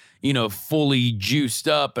everyone fully juiced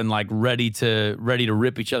up and like ready to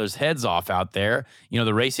rip each other's heads off out there,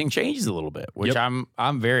 the racing changes a little bit, which I'm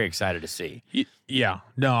very excited to see. Yeah.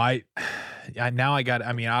 No,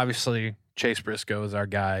 obviously Chase Briscoe is our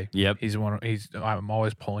guy. Yep. I'm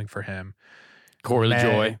always pulling for him. Corey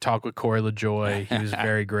LaJoie. Talk with Corey LaJoie. He was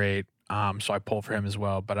very great. So I pull for him as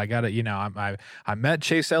well. But I got to, I met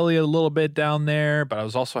Chase Elliott a little bit down there, but I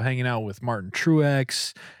was also hanging out with Martin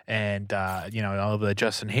Truex and, all the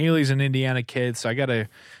Justin Haley's and Indiana kids. So I got to,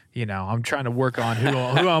 I'm trying to work on who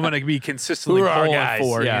I'm going to be consistently pulling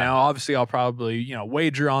for. Yeah. Obviously I'll probably,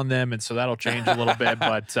 wager on them. And so that'll change a little bit,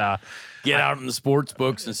 but, get out in the sports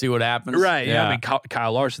books and see what happens. Right. Yeah. I mean,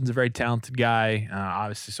 Kyle Larson's a very talented guy.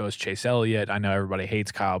 Obviously, so is Chase Elliott. I know everybody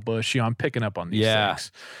hates Kyle Busch. I'm picking up on these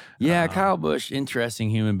things. Yeah, Kyle Busch,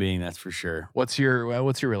 interesting human being, that's for sure. What's your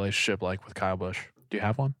relationship like with Kyle Busch? Do you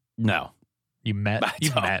have one? No. You met,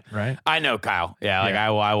 right? I know Kyle. Yeah, like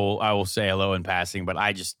I will say hello in passing, but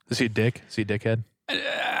I just, is he a dick? Is he a dickhead?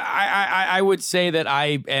 I would say that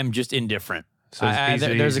I am just indifferent. So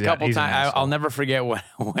there's a couple times I'll never forget when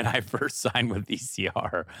I first signed with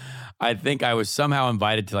ECR. I think I was somehow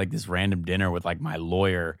invited to like this random dinner with like my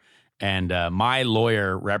lawyer, and my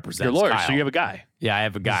lawyer represents your lawyer. Kyle. So you have a guy. Yeah, I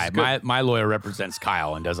have a guy. My lawyer represents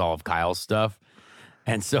Kyle and does all of Kyle's stuff.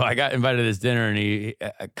 And so I got invited to this dinner, and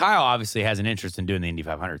Kyle obviously has an interest in doing the Indy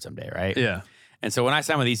 500 someday, right? Yeah. And so when I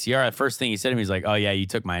signed with ECR, the first thing he said to me was like, "Oh yeah, you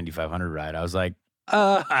took my Indy 500 ride." I was like,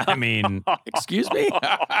 I mean, excuse me?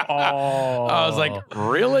 I was like,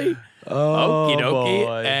 really? Okie dokie.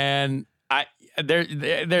 Boy. And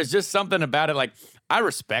there's just something about it. Like, I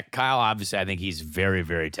respect Kyle. Obviously, I think he's very,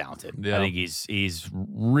 very talented. Yeah. I think he's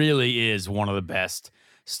really is one of the best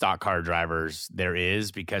stock car drivers there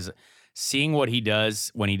is, because seeing what he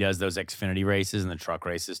does when he does those Xfinity races and the truck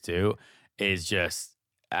races too is just,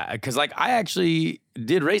 because like I actually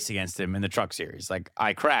did race against him in the truck series. Like,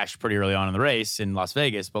 I crashed pretty early on in the race in Las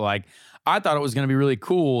Vegas, but like I thought it was going to be really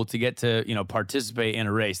cool to get to participate in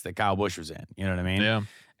a race that Kyle Busch was in. You know what I mean? Yeah.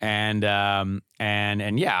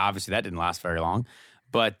 And yeah, obviously that didn't last very long,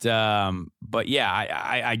 but yeah,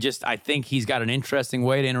 I think he's got an interesting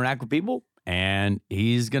way to interact with people, and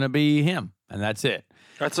he's gonna be him, and that's it.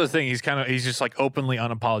 That's the thing. He's just like openly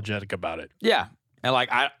unapologetic about it. Yeah, and like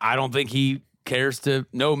I don't think he cares to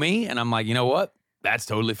know me, and I'm like, you know what? That's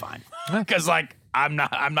totally fine, because like I'm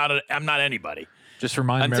not anybody. Just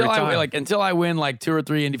remind him every time. Until I win like 2 or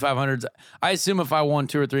 3 Indy 500s. I assume if I won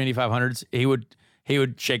 2 or 3 Indy 500s, he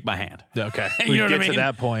would shake my hand. Okay, you know what I mean? To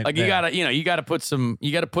that point, like you gotta put some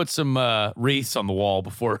wreaths on the wall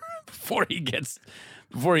before he gets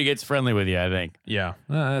friendly with you. I think. Yeah,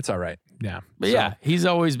 that's all right. Yeah, but yeah, he's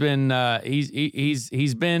always been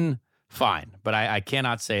he's been fine, but I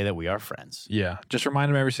cannot say that we are friends. Yeah, just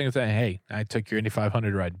remind him every single time. Hey, I took your Indy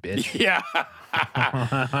 500 ride, bitch. Yeah,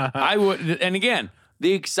 I would. And again,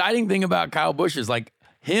 the exciting thing about Kyle Busch is like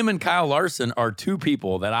him and Kyle Larson are two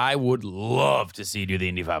people that I would love to see do the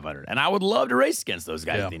Indy 500, and I would love to race against those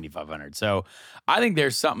guys at the Indy 500. So I think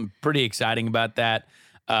there's something pretty exciting about that.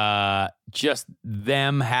 Just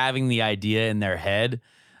them having the idea in their head.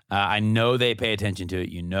 I know they pay attention to it.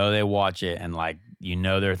 You know they watch it, and like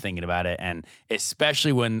they're thinking about it. And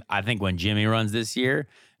especially when Jimmy runs this year,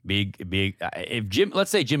 if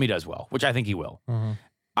let's say Jimmy does well, which I think he will. Mm-hmm.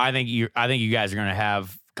 I think you guys are going to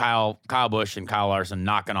have Kyle Busch and Kyle Larson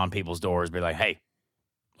knocking on people's doors, be like, hey,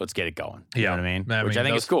 let's get it going. You know what I mean? Which I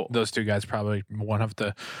think is cool. Those two guys probably won't have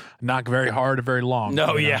to knock very hard or very long.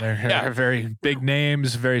 No, They're very big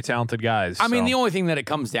names, very talented guys. I mean, the only thing that it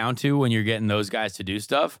comes down to when you're getting those guys to do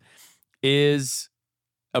stuff is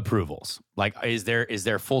approvals. Like, is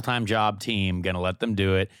their full-time job team going to let them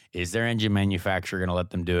do it? Is their engine manufacturer going to let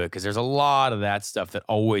them do it? Because there's a lot of that stuff that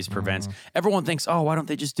always prevents. Everyone thinks, oh, why don't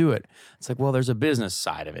they just do it? It's like, well, there's a business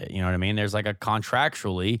side of it. You know what I mean? There's like a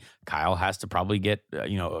contractually, Kyle has to probably get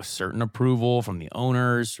a certain approval from the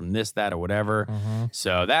owners, from this, that, or whatever.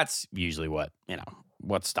 So that's usually what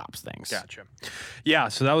stops things. Gotcha. Yeah,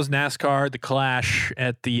 so that was NASCAR, the Clash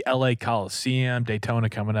at the LA Coliseum, Daytona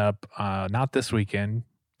coming up, not this weekend,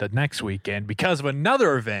 the next weekend, because of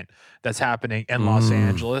another event that's happening in Los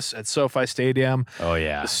Angeles at SoFi Stadium. Oh,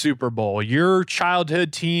 yeah. The Super Bowl. Your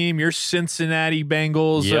childhood team, your Cincinnati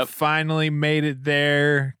Bengals have finally made it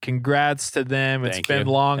there. Congrats to them. It's been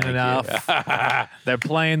long enough. They're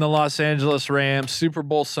playing the Los Angeles Rams. Super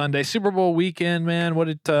Bowl Sunday. Super Bowl weekend, man. What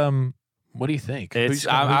do you think?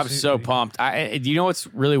 I'm so pumped. You know what's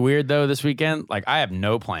really weird though? This weekend, like I have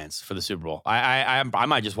no plans for the Super Bowl. I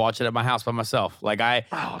might just watch it at my house by myself. Like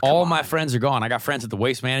all my friends are gone. I got friends at the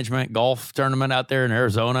Waste Management golf tournament out there in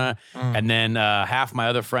Arizona, and then half my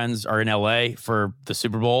other friends are in LA for the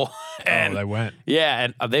Super Bowl. And they went. Yeah,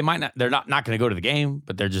 and they might not. They're not going to go to the game,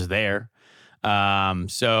 but they're just there.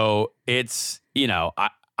 So it's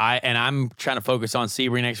I'm trying to focus on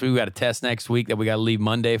Sebring next week. We got a test next week that we got to leave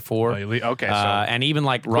Monday for. Okay, so and even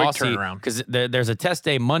like Rossi, because there's a test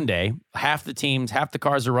day Monday. Half the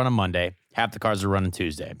cars are running Monday, half the cars are running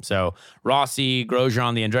Tuesday. So Rossi,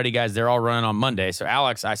 Grosjean, the Andretti guys, they're all running on Monday. So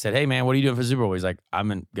Alex, I said, hey man, what are you doing for Super Bowl? He's like, I'm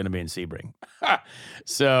going to be in Sebring.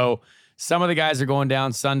 So some of the guys are going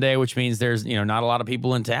down Sunday, which means there's not a lot of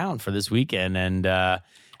people in town for this weekend, and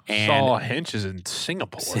saw Hinch is in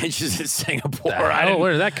Singapore. Hinch is in Singapore.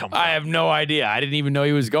 Where did that come from? I have no idea. I didn't even know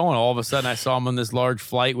he was going. All of a sudden, I saw him on this large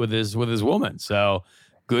flight with his woman. So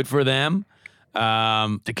good for them.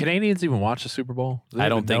 Do Canadians even watch the Super Bowl? I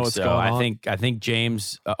don't think so. I think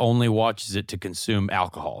James only watches it to consume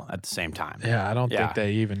alcohol at the same time. Yeah, I don't think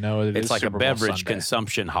they even know it. It's like Super a beverage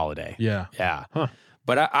consumption holiday. Yeah. Huh.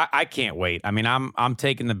 But I can't wait. I mean, I'm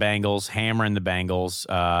taking the Bengals, hammering the Bengals.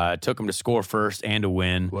 Took them to score first and to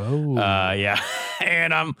win. Whoa. Yeah.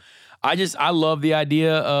 And I love the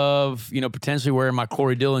idea of potentially wearing my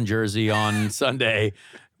Corey Dillon jersey on Sunday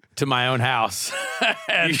to my own house.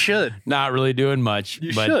 You should. Not really doing much.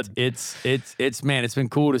 You but should. It's man, it's been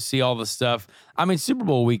cool to see all the stuff. I mean, Super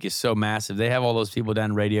Bowl week is so massive. They have all those people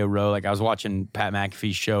down Radio Row. Like I was watching Pat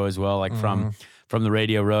McAfee's show as well, like from the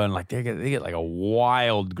Radio Row, and like they get like a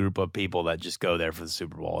wild group of people that just go there for the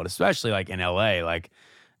Super Bowl, and especially like in LA. Like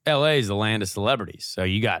LA is the land of celebrities, so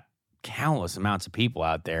you got countless amounts of people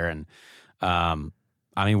out there. And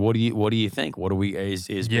I mean, what do you think? What do we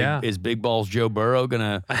is Big Balls Joe Burrow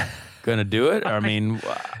gonna do it? I mean,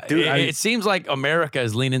 dude, it seems like America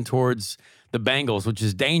is leaning towards the Bengals, which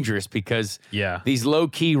is dangerous because these low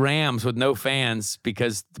key Rams with no fans,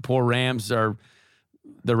 because the poor Rams are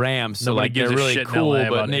the Rams, so nobody like gives they're a really shit in cool, LA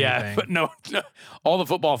but about but no, all the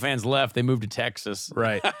football fans left. They moved to Texas,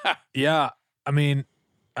 right? Yeah, I mean,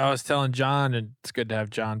 I was telling John, and it's good to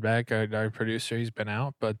have John back, our producer. He's been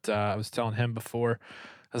out, but I was telling him before.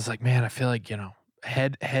 I was like, man, I feel like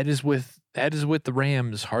head is with the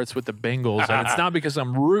Rams, heart's with the Bengals, and it's not because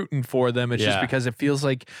I'm rooting for them. It's just because it feels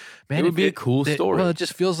like, man, it would be a cool story. Well, it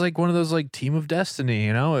just feels like one of those like team of destiny,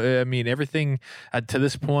 I mean, everything to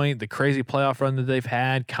this point, the crazy playoff run that they've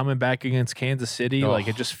had, coming back against Kansas City, like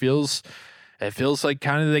it just feels it feels like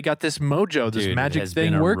kind of they got this mojo, this Dude, magic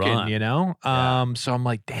thing working, you know? So I'm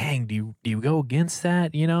like, dang, do you go against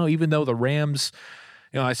that? You know, even though the Rams,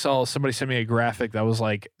 you know, I saw somebody send me a graphic that was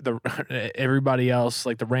like everybody else,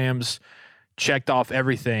 like the Rams checked off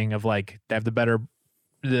everything of like they have the better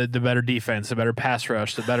defense, the better pass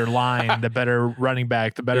rush, the better line, the better running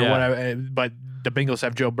back, the better whatever. But the Bengals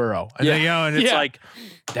have Joe Burrow, and you know, and it's like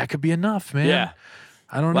that could be enough, man. Yeah,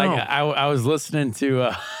 I don't know. I was listening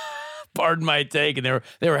to Pardon My Take, and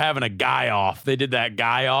they were having a guy off. They did that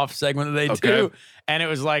guy off segment that they do, and it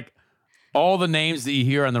was like all the names that you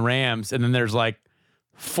hear on the Rams, and then there's like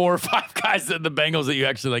 4 or 5 guys that the Bengals that you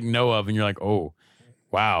actually like know of, and you're like, oh.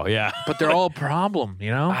 Wow, yeah. But they're all a problem,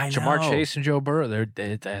 you know? I know. Jamar Chase and Joe Burrow,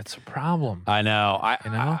 that's a problem. I know.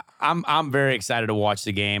 I'm very excited to watch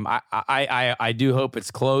the game. I do hope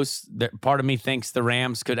it's close. Part of me thinks the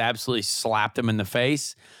Rams could absolutely slap them in the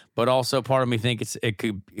face, but also part of me thinks it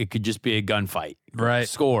could just be a gunfight. Right.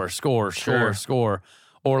 Score,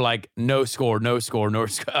 or like no score.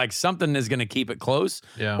 Like something is going to keep it close,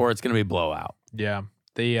 or it's going to be blowout. Yeah.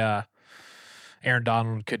 The Aaron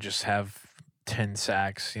Donald could just have 10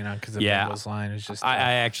 sacks, you know, because the Bengals line is just.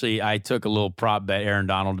 I took a little prop bet Aaron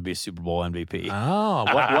Donald to be a Super Bowl MVP. Oh,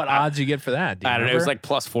 what odds you get for that? I don't know. It was like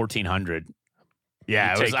plus 1,400.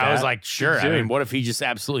 Yeah, I was like, sure. Dude. I mean, what if he just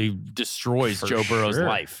absolutely destroys Joe Burrow's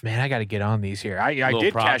life? Man, I got to get on these here. I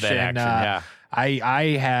did cash in.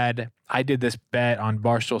 I did this bet on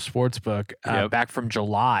Barstool Sportsbook back from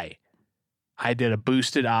July. I did a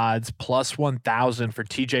boosted odds plus 1,000 for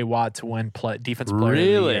TJ Watt to win defensive player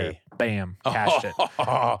of the year. Bam, cashed it.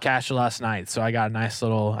 Cashed it last night. So I got a nice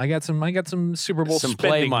little. I got some Super Bowl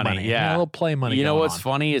play money. Yeah, a little play money. You know what's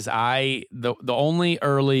funny is the only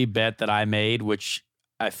early bet that I made, which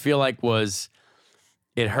I feel like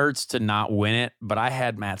it hurts to not win it, but I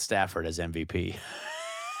had Matt Stafford as MVP.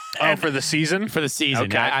 Oh, for the season? For the season.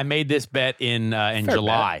 Okay. I made this bet in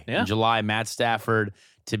July. Yeah. In July, Matt Stafford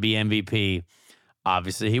to be MVP.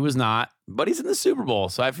 Obviously, he was not, but he's in the Super Bowl.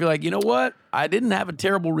 So I feel like, you know what? I didn't have a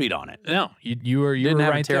terrible read on it. No, you were didn't right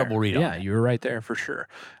have a terrible read on it. Yeah, you were right there for sure.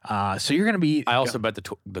 So you're going to be. I also bet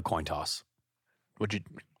the coin toss. Do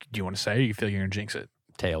you want to say? Or you feel you're going to jinx it?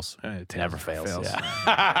 Tails. Never fails. Yeah.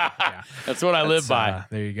 Yeah. That's what I live by.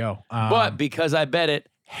 There you go. But because I bet it,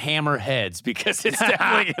 hammer heads, because it's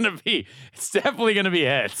definitely going to be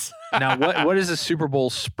heads. Now, what does the Super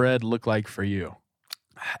Bowl spread look like for you?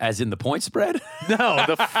 As in the point spread? No,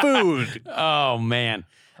 the food. Oh, man.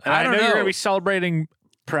 And I know you're going to be celebrating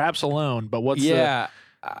perhaps alone, but what's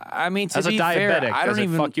I mean, to as be a diabetic, fair, I don't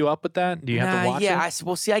even fuck you up with that? Do you have to watch it?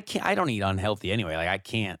 Well, see, I can't. I don't eat unhealthy anyway. Like I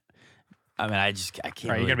can't. I mean, I can't. Right,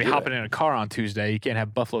 really you're going to be hopping in a car on Tuesday. You can't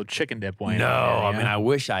have buffalo chicken dip. No, I mean, I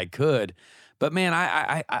wish I could. But man,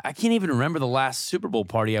 I can't even remember the last Super Bowl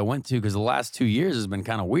party I went to because the last 2 years has been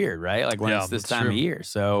kind of weird, right? Like when it's this time of year.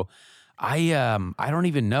 So I don't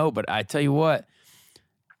even know, but I tell you what,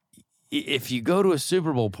 if you go to a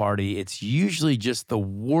Super Bowl party, it's usually just the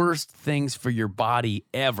worst things for your body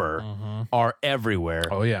ever are everywhere.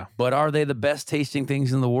 Oh, yeah. But are they the best tasting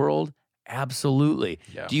things in the world? Absolutely.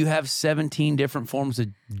 Yeah. Do you have 17 different forms of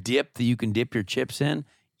dip that you can dip your chips in?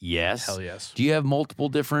 Yes. Hell yes. Do you have multiple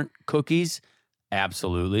different cookies?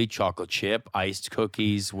 Absolutely. Chocolate chip, iced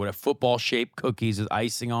cookies, what a football-shaped cookies with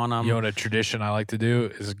icing on them. You know what a tradition I like to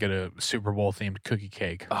do is get a Super Bowl-themed cookie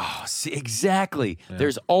cake. Oh, see, exactly. Yeah.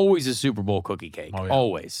 There's always a Super Bowl cookie cake. Oh, yeah.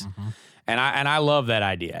 Always. Mm-hmm. And I love that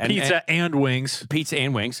idea. Pizza and wings. Pizza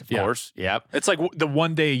and wings, of course. Yep. It's like the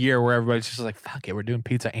one day a year where everybody's just like, fuck it, we're doing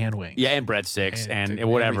pizza and wings. Yeah, and breadsticks and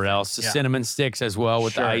whatever else. The cinnamon sticks as well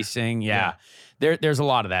with the icing. Yeah. There's a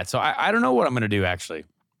lot of that. So I don't know what I'm going to do, actually.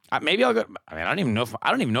 Maybe I'll go. I mean, I don't even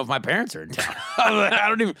know if my parents are in town.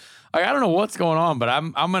 I don't know what's going on, but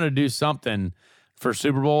I'm going to do something for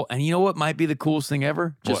Super Bowl. And you know what might be the coolest thing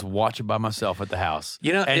ever? Just watch it by myself at the house.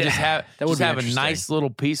 You know, and just have a nice little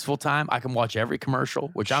peaceful time. I can watch every commercial,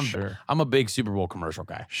 which I'm a big Super Bowl commercial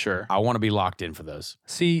guy. Sure. I want to be locked in for those.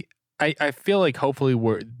 See, I feel like hopefully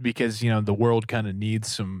because the world kind of needs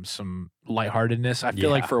some lightheartedness. I feel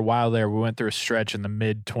like for a while there we went through a stretch in the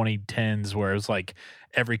mid 2010s where it was like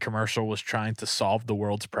every commercial was trying to solve the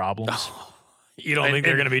world's problems. You don't think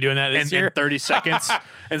they're going to be doing that this year? In 30 seconds.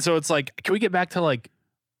 And so it's like, can we get back to like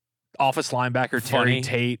office linebacker Terry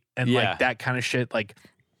Tate and like that kind of shit? Like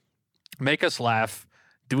make us laugh.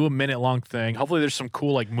 Do a minute-long thing. Hopefully there's some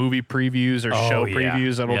cool like movie previews or show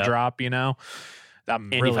previews that'll drop,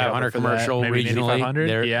 I'm Indy 500 commercial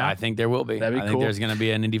regionally. Yeah, I think there will be. That'd be cool. I think there's going to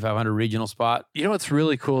be an Indy 500 regional spot. You know what's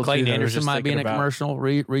really cool? Clayton Anderson might be in a commercial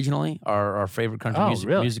regionally. Our favorite country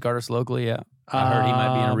music artist locally. Yeah, I heard he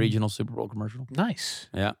might be in a regional Super Bowl commercial. Nice.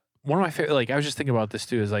 Yeah. one of my favorite, like, I was just thinking about this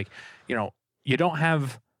too, is like, you know, you don't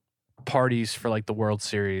have parties for like the World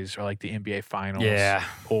Series or like the NBA Finals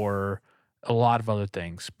or a lot of other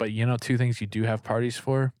things. But you know, two things you do have parties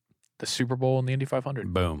for: the Super Bowl and the Indy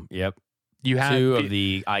 500. Boom. Yep. You have two of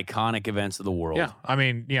the iconic events of the world. Yeah. I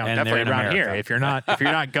mean, you know, And definitely they're in around here. America. If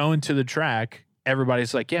you're not going to the track,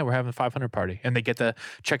 everybody's like, yeah, we're having a 500 party. And they get the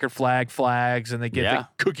checkered flags, and they get the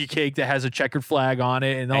cookie cake that has a checkered flag on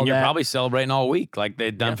it, and all And you're that. probably celebrating all week like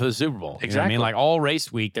they've done for the Super Bowl. You know what I mean? Like all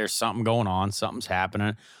race week, there's something going on, something's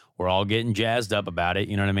happening. We're all getting jazzed up about it.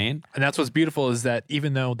 You know what I mean? And that's what's beautiful is that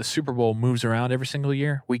even though the Super Bowl moves around every single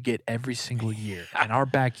year, we get every single year in our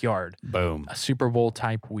backyard Boom. a Super Bowl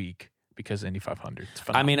type week because of Indy 500. It's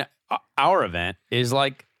I mean, our event is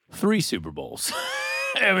like 3 Super Bowls.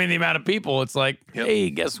 I mean, the amount of people, it's like,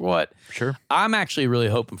 hey, guess what? Sure. I'm actually really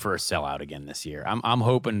hoping for a sellout again this year. I'm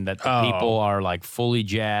hoping that the people are like fully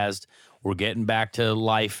jazzed. We're getting back to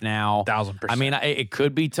life now. 1,000%. I mean, it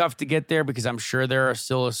could be tough to get there because I'm sure there are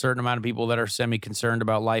still a certain amount of people that are semi-concerned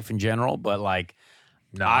about life in general. But like,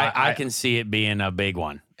 No, I can see it being a big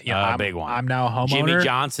one. Yeah, A big one. I'm now a homeowner. Jimmy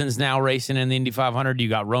Johnson's now racing in the Indy 500. You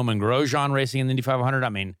got Roman Grosjean racing in the Indy 500. I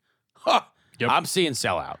mean, I'm seeing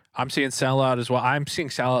sellout. I'm seeing sellout as well. I'm seeing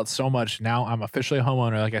sellout so much now. I'm officially a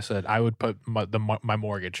homeowner. Like I said, I would put my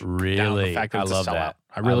mortgage down on Really? the fact that I it's love a sellout. that.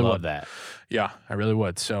 I really love would. that. Yeah, I really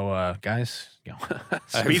would. So, guys, you know,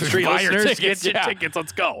 Speed Buy Street your listeners, tickets, get your yeah. tickets.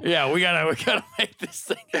 Let's go. Yeah, we gotta make this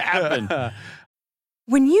thing happen.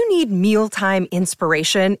 When you need mealtime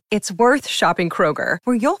inspiration, it's worth shopping Kroger,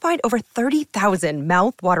 where you'll find over 30,000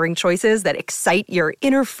 mouth-watering choices that excite your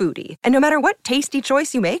inner foodie. And no matter what tasty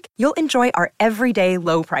choice you make, you'll enjoy our everyday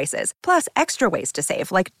low prices, plus extra ways to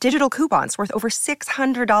save, like digital coupons worth over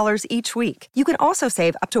 $600 each week. You can also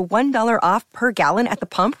save up to $1 off per gallon at the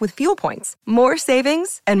pump with fuel points. More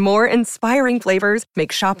savings and more inspiring flavors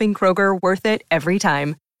make shopping Kroger worth it every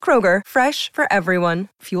time. Kroger, fresh for everyone.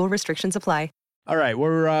 Fuel restrictions apply. All right,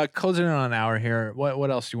 we're closing in on an hour here. What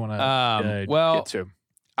else do you want to get to?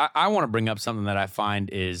 I want to bring up something that I find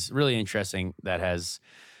is really interesting that has,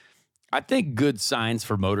 I think, good signs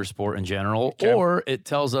for motorsport in general, or it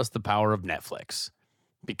tells us the power of Netflix.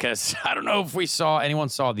 Because I don't know if anyone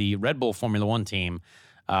saw the Red Bull Formula One team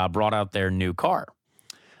brought out their new car,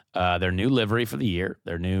 their new livery for the year,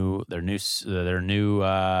 their new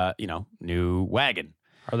wagon.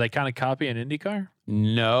 Are they kind of copying IndyCar?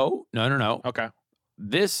 No. Okay.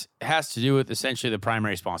 This has to do with essentially the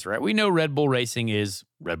primary sponsor, right? We know Red Bull Racing is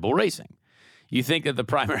Red Bull Racing. You think that the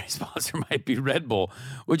primary sponsor might be Red Bull,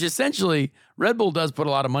 which essentially Red Bull does put a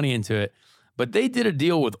lot of money into it, but they did a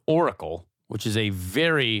deal with Oracle, which is a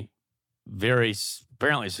very, very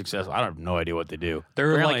apparently successful. I have no idea what they do.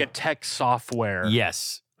 They're apparently, like a tech software.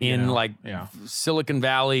 Yes. In Silicon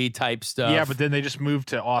Valley type stuff. Yeah, but then they just moved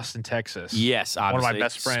to Austin, Texas. Yes, obviously. One of my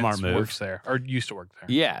best friends Smart move. works there, or used to work there.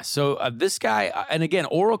 Yeah, so this guy, and again,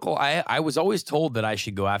 Oracle, I was always told that I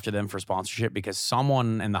should go after them for sponsorship because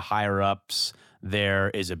someone in the higher-ups there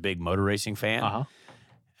is a big motor racing fan. Uh-huh.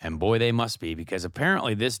 And boy, they must be, because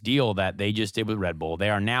apparently this deal that they just did with Red Bull, they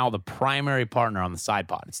are now the primary partner on the side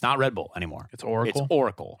pod. It's not Red Bull anymore. It's Oracle? It's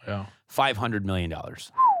Oracle. Yeah. $500 million.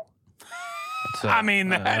 I mean,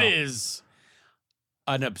 that is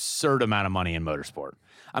an absurd amount of money in motorsport.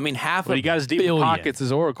 I mean, But he got as deep in pockets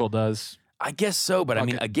as Oracle does. I guess so, but I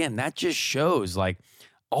mean, again, that just shows like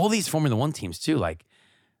all these Formula One teams too. Like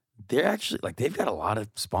they're actually like they've got a lot of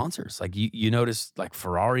sponsors. Like you notice, like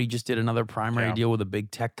Ferrari just did another primary deal with a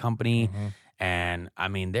big tech company, and I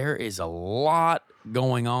mean, there is a lot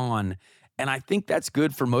going on, and I think that's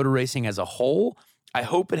good for motor racing as a whole. I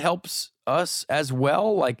hope it helps us as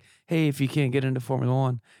well. Like, hey, if you can't get into Formula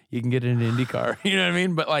One, you can get into IndyCar. You know what I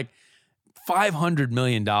mean? But like $500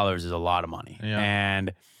 million is a lot of money. Yeah.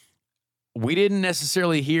 And we didn't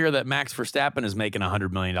necessarily hear that Max Verstappen is making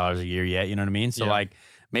 $100 million a year yet. You know what I mean? So like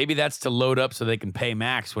maybe that's to load up so they can pay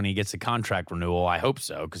Max when he gets a contract renewal. I hope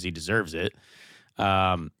so, because he deserves it.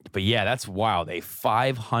 But yeah, that's wild. A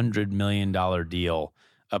 $500 million deal.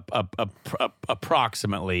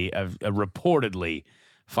 Approximately, reportedly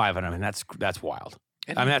 500. I mean, that's wild.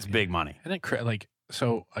 I mean, that's big money. And it like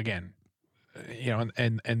so again, you know,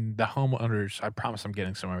 and the homeowners. I promise I'm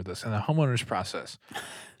getting somewhere with this. In the homeowners process,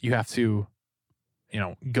 you have to, you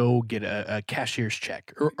know, go get a cashier's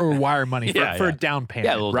check or wire money for a down payment,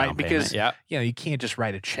 Yeah, a little right? down Because payment, you know you can't just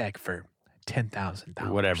write a check for $10,000.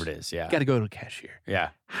 Whatever it is, yeah. You got to go to a cashier.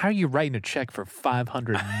 Yeah. how are you writing a check for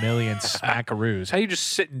 500 million smackaroos? How are you just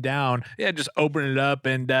sitting down? Yeah, just open it up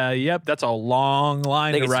and yep, that's a long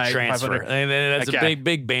line to write. Transfer. That's a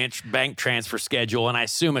big bank transfer schedule, and I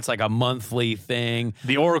assume it's like a monthly thing.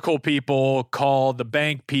 The Oracle people call the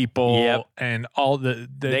bank people, and all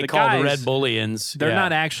they call guys, the Red Bullions. They're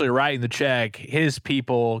not actually writing the check. His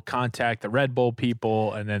people contact the Red Bull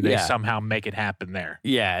people, and then they somehow make it happen there.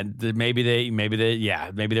 Yeah, maybe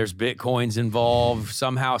there's Bitcoins involved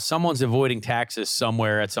somehow. Someone's avoiding taxes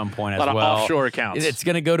somewhere at some point as well. Offshore accounts. It's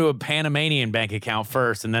going to go to a Panamanian bank account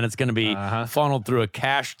first, and then it's going to be funneled through a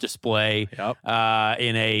cash display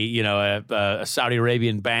in a Saudi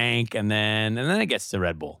Arabian bank, and then it gets to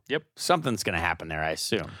Red Bull. Yep, something's going to happen there, I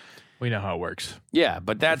assume. We know how it works. Yeah,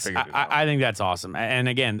 but I think that's awesome. And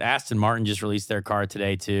again, Aston Martin just released their car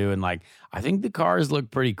today too, and like I think the cars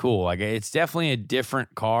look pretty cool. Like it's definitely a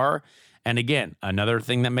different car. And again, another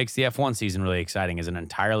thing that makes the F1 season really exciting is an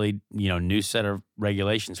entirely, new set of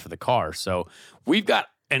regulations for the car. So we've got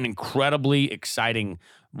an incredibly exciting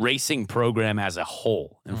racing program as a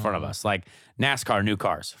whole in front of us. Like NASCAR, new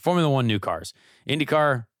cars, Formula One, new cars,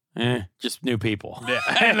 IndyCar, just new people. Yeah,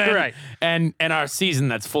 and then, right. And our season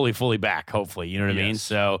that's fully back, hopefully. You know what I mean?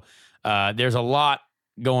 So there's a lot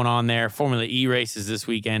going on there. Formula E races this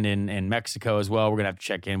weekend in Mexico as well. We're going to have to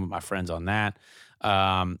check in with my friends on that.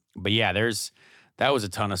 But yeah, that was a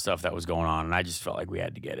ton of stuff that was going on, and I just felt like we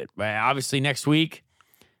had to get it. But obviously next week,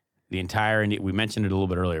 we mentioned it a little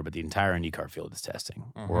bit earlier, but the entire IndyCar field is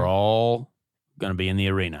testing. We're all going to be in the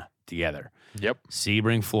arena together. Yep.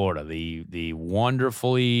 Sebring, Florida, the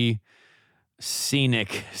wonderfully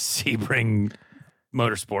scenic Sebring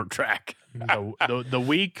motorsport track. the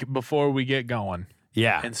week before we get going.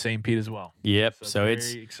 Yeah. And St. Pete as well. Yep. So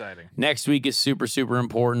it's very exciting. Next week is super, super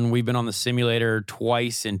important. We've been on the simulator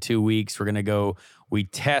twice in 2 weeks. We're going to we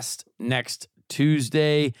test next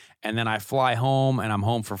Tuesday, and then I fly home, and I'm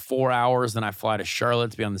home for 4 hours. Then I fly to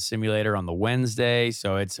Charlotte to be on the simulator on the Wednesday.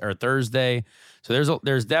 Or Thursday. So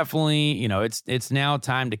there's definitely, it's now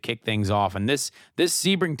time to kick things off. And this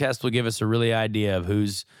Sebring test will give us a really idea of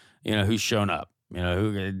who's shown up.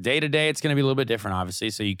 Day to day, it's going to be a little bit different, obviously.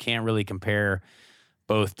 So you can't really compare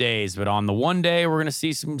both days, but on the one day, we're going to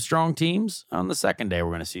see some strong teams. On the second day, we're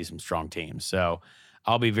going to see some strong teams. So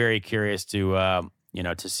I'll be very curious to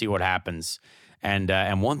see what happens.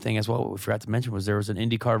 And one thing as well, what we forgot to mention was there was an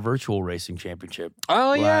IndyCar virtual racing championship.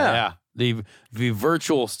 Oh, yeah. The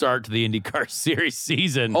virtual start to the IndyCar Series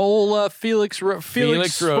season. Old Felix supposed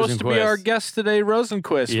Rosenquist. to be our guest today.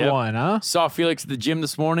 Rosenquist won, huh? Saw Felix at the gym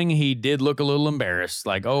this morning. He did look a little embarrassed.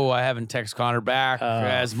 Like, I haven't texted Connor back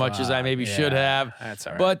as much as I maybe should have. That's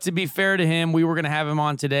all right. But to be fair to him, we were going to have him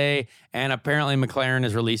on today, and apparently McLaren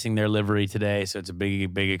is releasing their livery today, so it's a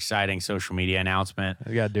big, big, exciting social media announcement.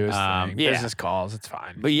 We got to do his thing. Yeah. Business calls. It's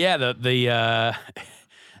fine. But yeah, the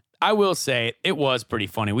I will say it was pretty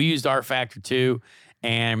funny. We used R Factor 2,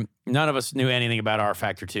 and none of us knew anything about R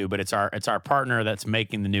Factor 2, but it's our partner that's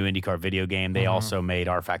making the new IndyCar video game. They also made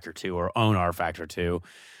R Factor 2 or own R Factor 2.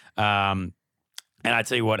 And I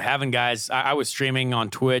tell you what, having guys, I was streaming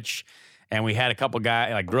on Twitch, and we had a couple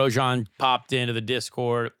guys, like Grosjean popped into the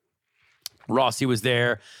Discord. Rossi was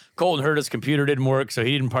there. Colton heard his computer didn't work, so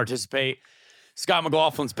he didn't participate. Scott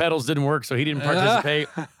McLaughlin's pedals didn't work, so he didn't participate.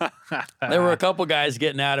 There were a couple guys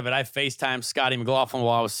getting out of it. I FaceTimed Scotty McLaughlin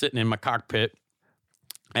while I was sitting in my cockpit,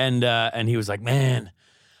 and he was like, "Man,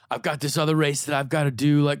 I've got this other race that I've got to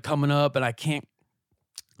do like coming up, and I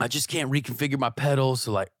just can't reconfigure my pedals."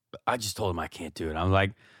 So like, I just told him I can't do it. I'm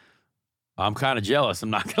like, I'm kind of jealous. I'm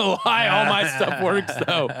not gonna lie. All my stuff works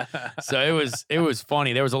though. So it was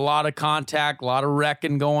funny. There was a lot of contact, a lot of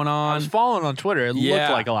wrecking going on. I was following on Twitter. It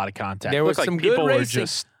looked like a lot of contact. There was some people good were racing.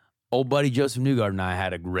 just. Old buddy Joseph Newgarden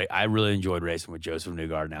and I really enjoyed racing with Joseph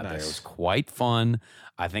Newgarden out there. It was quite fun.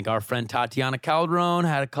 I think our friend Tatiana Calderon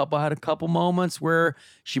had a couple moments where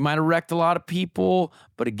she might have wrecked a lot of people.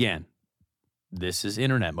 But again, this is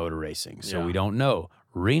internet motor racing, so we don't know.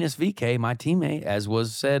 Renus VK, my teammate, as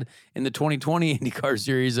was said in the 2020 IndyCar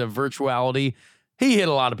Series of virtuality, he hit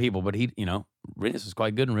a lot of people, but Renus was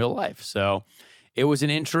quite good in real life. So it was an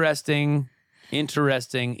interesting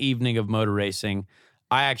evening of motor racing.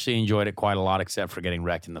 I actually enjoyed it quite a lot, except for getting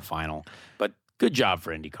wrecked in the final. But good job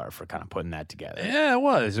for IndyCar for kind of putting that together. Yeah, it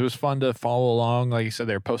was. It was fun to follow along. Like you said,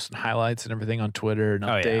 they were posting highlights and everything on Twitter and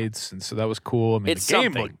updates, and so that was cool. I mean, the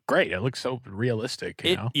game looked great. It looked so realistic.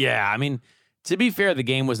 You know? Yeah, I mean, to be fair, the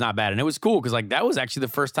game was not bad, and it was cool because like that was actually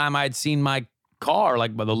the first time I had seen my car,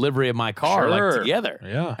 like the livery of my car, like together.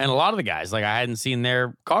 Yeah, and a lot of the guys, like I hadn't seen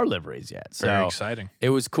their car liveries yet. So very exciting. It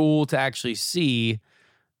was cool to actually see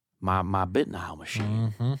my Bitnile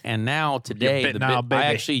machine. And now today, I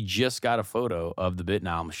actually just got a photo of the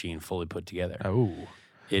Bitnile machine fully put together. Oh,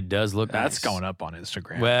 it does look that's nice. going up on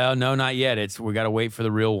Instagram. Well, no, not yet. We got to wait for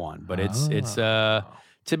the real one. But it's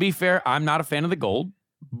to be fair, I'm not a fan of the gold,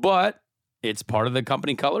 but it's part of the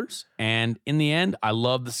company colors. And in the end, I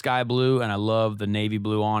love the sky blue and I love the navy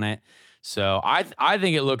blue on it. So I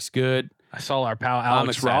think it looks good. I saw our pal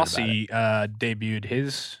Alex Rossi debuted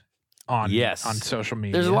his on social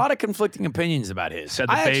media. There's a lot of conflicting opinions about his. Said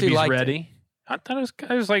the baby's ready. It.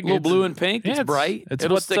 I was like a little blue and pink. It's bright.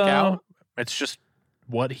 It'll stick out. It's just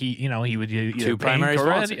what he would either two primary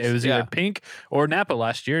sponsors. It was either pink or Napa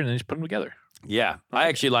last year, and then just put them together. Yeah, I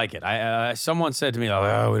actually like it. Someone said to me,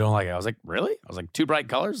 "Oh, we don't like it." I was like, "Really?" I was like, "Two bright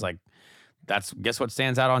colors? Like, guess what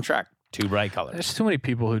stands out on track? Two bright colors." There's too many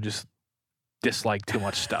people who just dislike too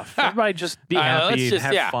much stuff. Everybody just be happy and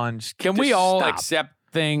have fun. Can we all accept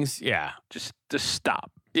things? Yeah, just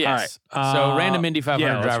stop. Yes. All right. So random Indy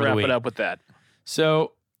 500 driver let's of the wrap week. it up with that.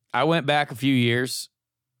 So I went back a few years.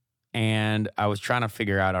 And I was trying to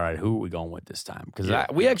figure out, all right, who are we going with this time? Because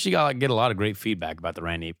we actually get a lot of great feedback about the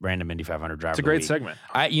random Indy 500 driver. It's a great segment.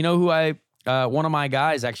 One of my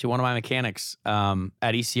guys, actually one of my mechanics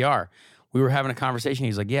at ECR, we were having a conversation.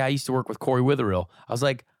 He's like, yeah, I used to work with Corey Witherill. I was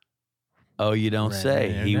like, oh, you don't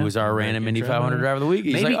say. He was our random Indy 500 driver of the week.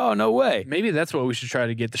 He's like, oh, no way. Maybe that's what we should try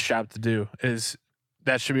to get the shop to do is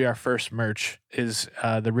that should be our first merch is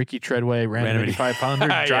the Ricky Treadway random Indy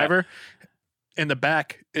 500 driver. In the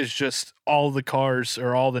back is just all the cars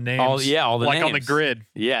or all the names. All the names. On the grid.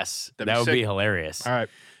 Yes, that would be hilarious. All right.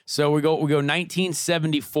 So we go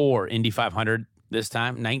 1974 Indy 500 this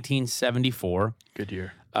time. 1974. Good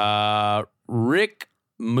year. Rick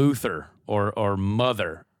Muther or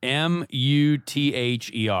Mother. Muther.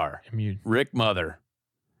 Rick Mother.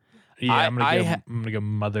 Yeah, I'm gonna go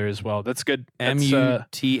Mother as well. That's good. Muther.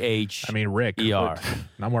 Rick. Er.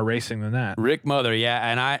 Not more racing than that. Rick Mother. Yeah,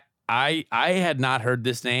 and I had not heard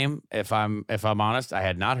this name. If I'm honest, I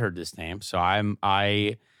had not heard this name. So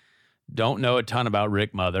I don't know a ton about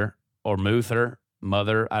Rick Mother or Muther.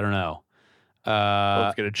 I don't know.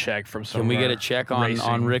 Let's get a check from some. Can we get a check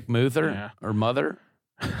on Rick Muther or Mother?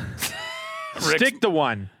 Stick to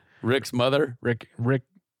one. Rick's mother. Rick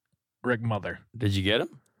Mother. Did you get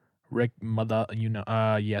him? Rick Mother.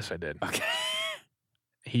 Yes, I did. Okay.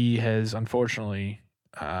 He has unfortunately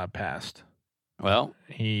passed. Well,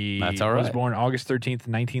 that's all right. Was born August 13th,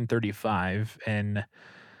 1935 in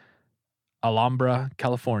Alhambra,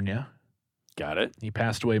 California. Got it. He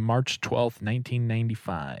passed away March 12th,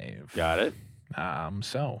 1995. Got it.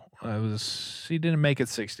 He didn't make it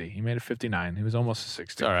 60. He made it 59. He was almost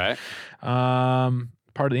 60. All right.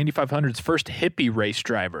 Part of the Indy 500's first hippie race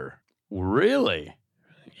driver. Really?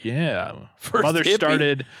 Yeah. First Mother hippie?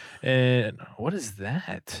 started in, what is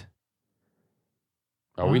that?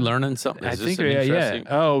 Are we learning something? I think, yeah.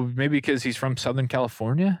 Oh, maybe because he's from Southern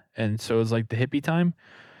California, and so it's like the hippie time.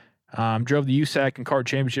 Drove the USAC and Kart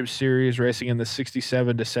Championship Series, racing in the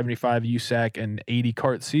 67 to 75 USAC and 80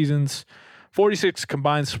 Kart seasons. 46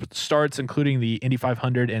 combined starts, including the Indy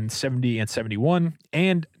 500 and 70 and 71,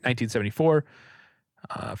 and 1974.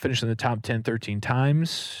 Finished in the top 10 13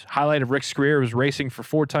 times. Highlight of Rick's career was racing for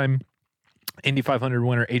four-time Indy 500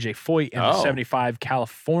 winner AJ Foyt in the 75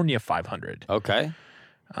 California 500. Okay.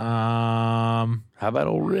 How about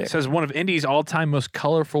old Rick? It says one of Indy's all-time most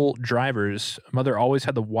colorful drivers. Mother always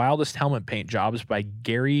had the wildest helmet paint jobs by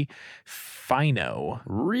Gary Fino.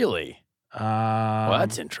 Really? Well,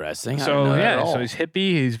 that's interesting. So he's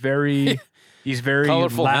hippie. He's very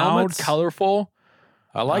colorful loud, helmets. Colorful.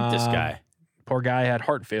 I like this guy. Poor guy had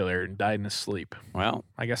heart failure and died in his sleep. Well,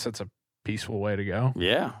 I guess that's a peaceful way to go.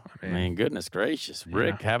 Yeah. I mean goodness gracious.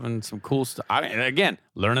 Rick having some cool stuff. Again,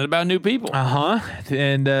 learning about new people.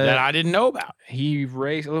 And that I didn't know about. He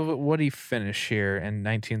raced, what did he finish here in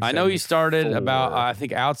 1974? I know he started about, I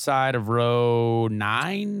think, outside of row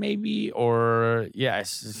 9, maybe, or,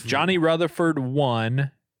 Johnny Rutherford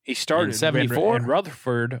won. He started in 74. And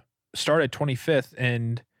Rutherford started 25th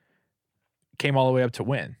and came all the way up to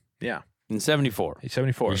win. Yeah. In 74. He's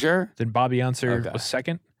 74. You sure? Then Bobby Unser was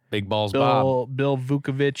second. Big balls, Bob. Bill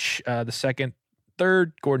Vukovich, the second.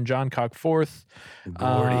 Third, Gordon Johncock, fourth.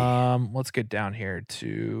 Let's get down here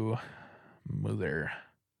to Mother.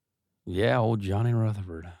 Yeah, old Johnny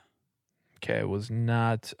Rutherford. Okay, it was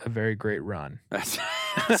not a very great run. That's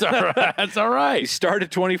all right. That's all right. He started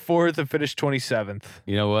 24th and finished 27th.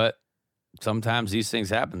 You know what? Sometimes these things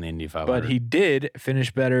happen in the Indy 500. But he did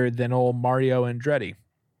finish better than old Mario Andretti,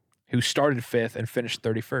 who started 5th and finished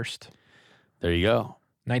 31st. There you go.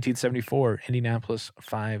 1974, Indianapolis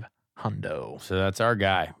 5 Hundo. So that's our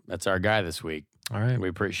guy. That's our guy this week. All right. We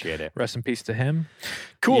appreciate it. Rest in peace to him.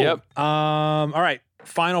 Cool. Yep. All right.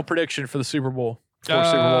 Final prediction for the Super Bowl. For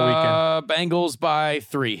Super Bowl weekend. Bengals by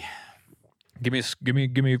 3. Give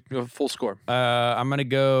me a full score. I'm gonna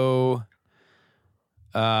go.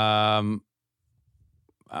 I'm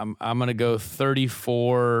gonna go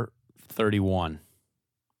 34-31.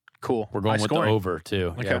 Cool. We're going with the over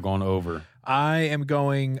too. Okay. Yeah, we're going over. I am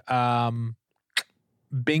going Bengals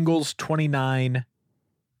 29,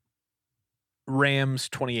 Rams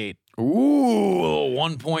 28. Ooh, a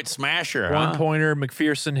 1-point smasher. One pointer.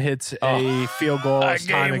 McPherson hits a field goal as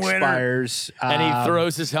time expires. And he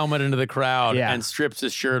throws his helmet into the crowd and strips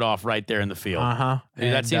his shirt off right there in the field.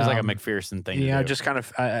 Dude, that seems like a McPherson thing to do. Just kind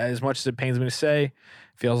of, as much as it pains me to say,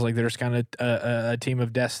 feels like there's kind of a team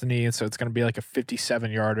of destiny, and so it's going to be like a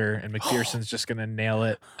 57-yarder, and McPherson's just going to nail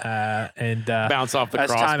it and bounce off the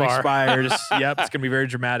as crossbar. Time expires. Yep, it's going to be very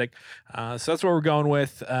dramatic. So that's what we're going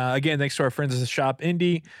with. Again, thanks to our friends at the Shop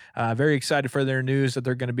Indy. Very excited for their news that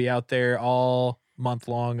they're going to be out there all month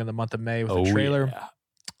long in the month of May with a trailer.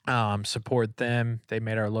 Yeah. Support them. They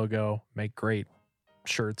made our logo. Make great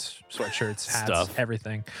shirts, sweatshirts, hats,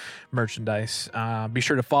 everything, merchandise. Be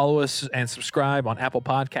sure to follow us and subscribe on Apple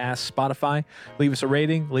Podcasts, Spotify. Leave us a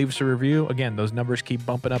rating, leave us a review. Again, those numbers keep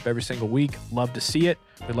bumping up every single week. Love to see it.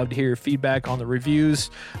 We'd love to hear your feedback on the reviews.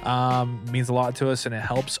 Means a lot to us, and it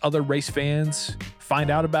helps other race fans find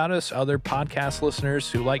out about us, other podcast listeners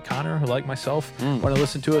who like Connor, who like myself, want to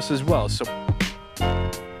listen to us as well. So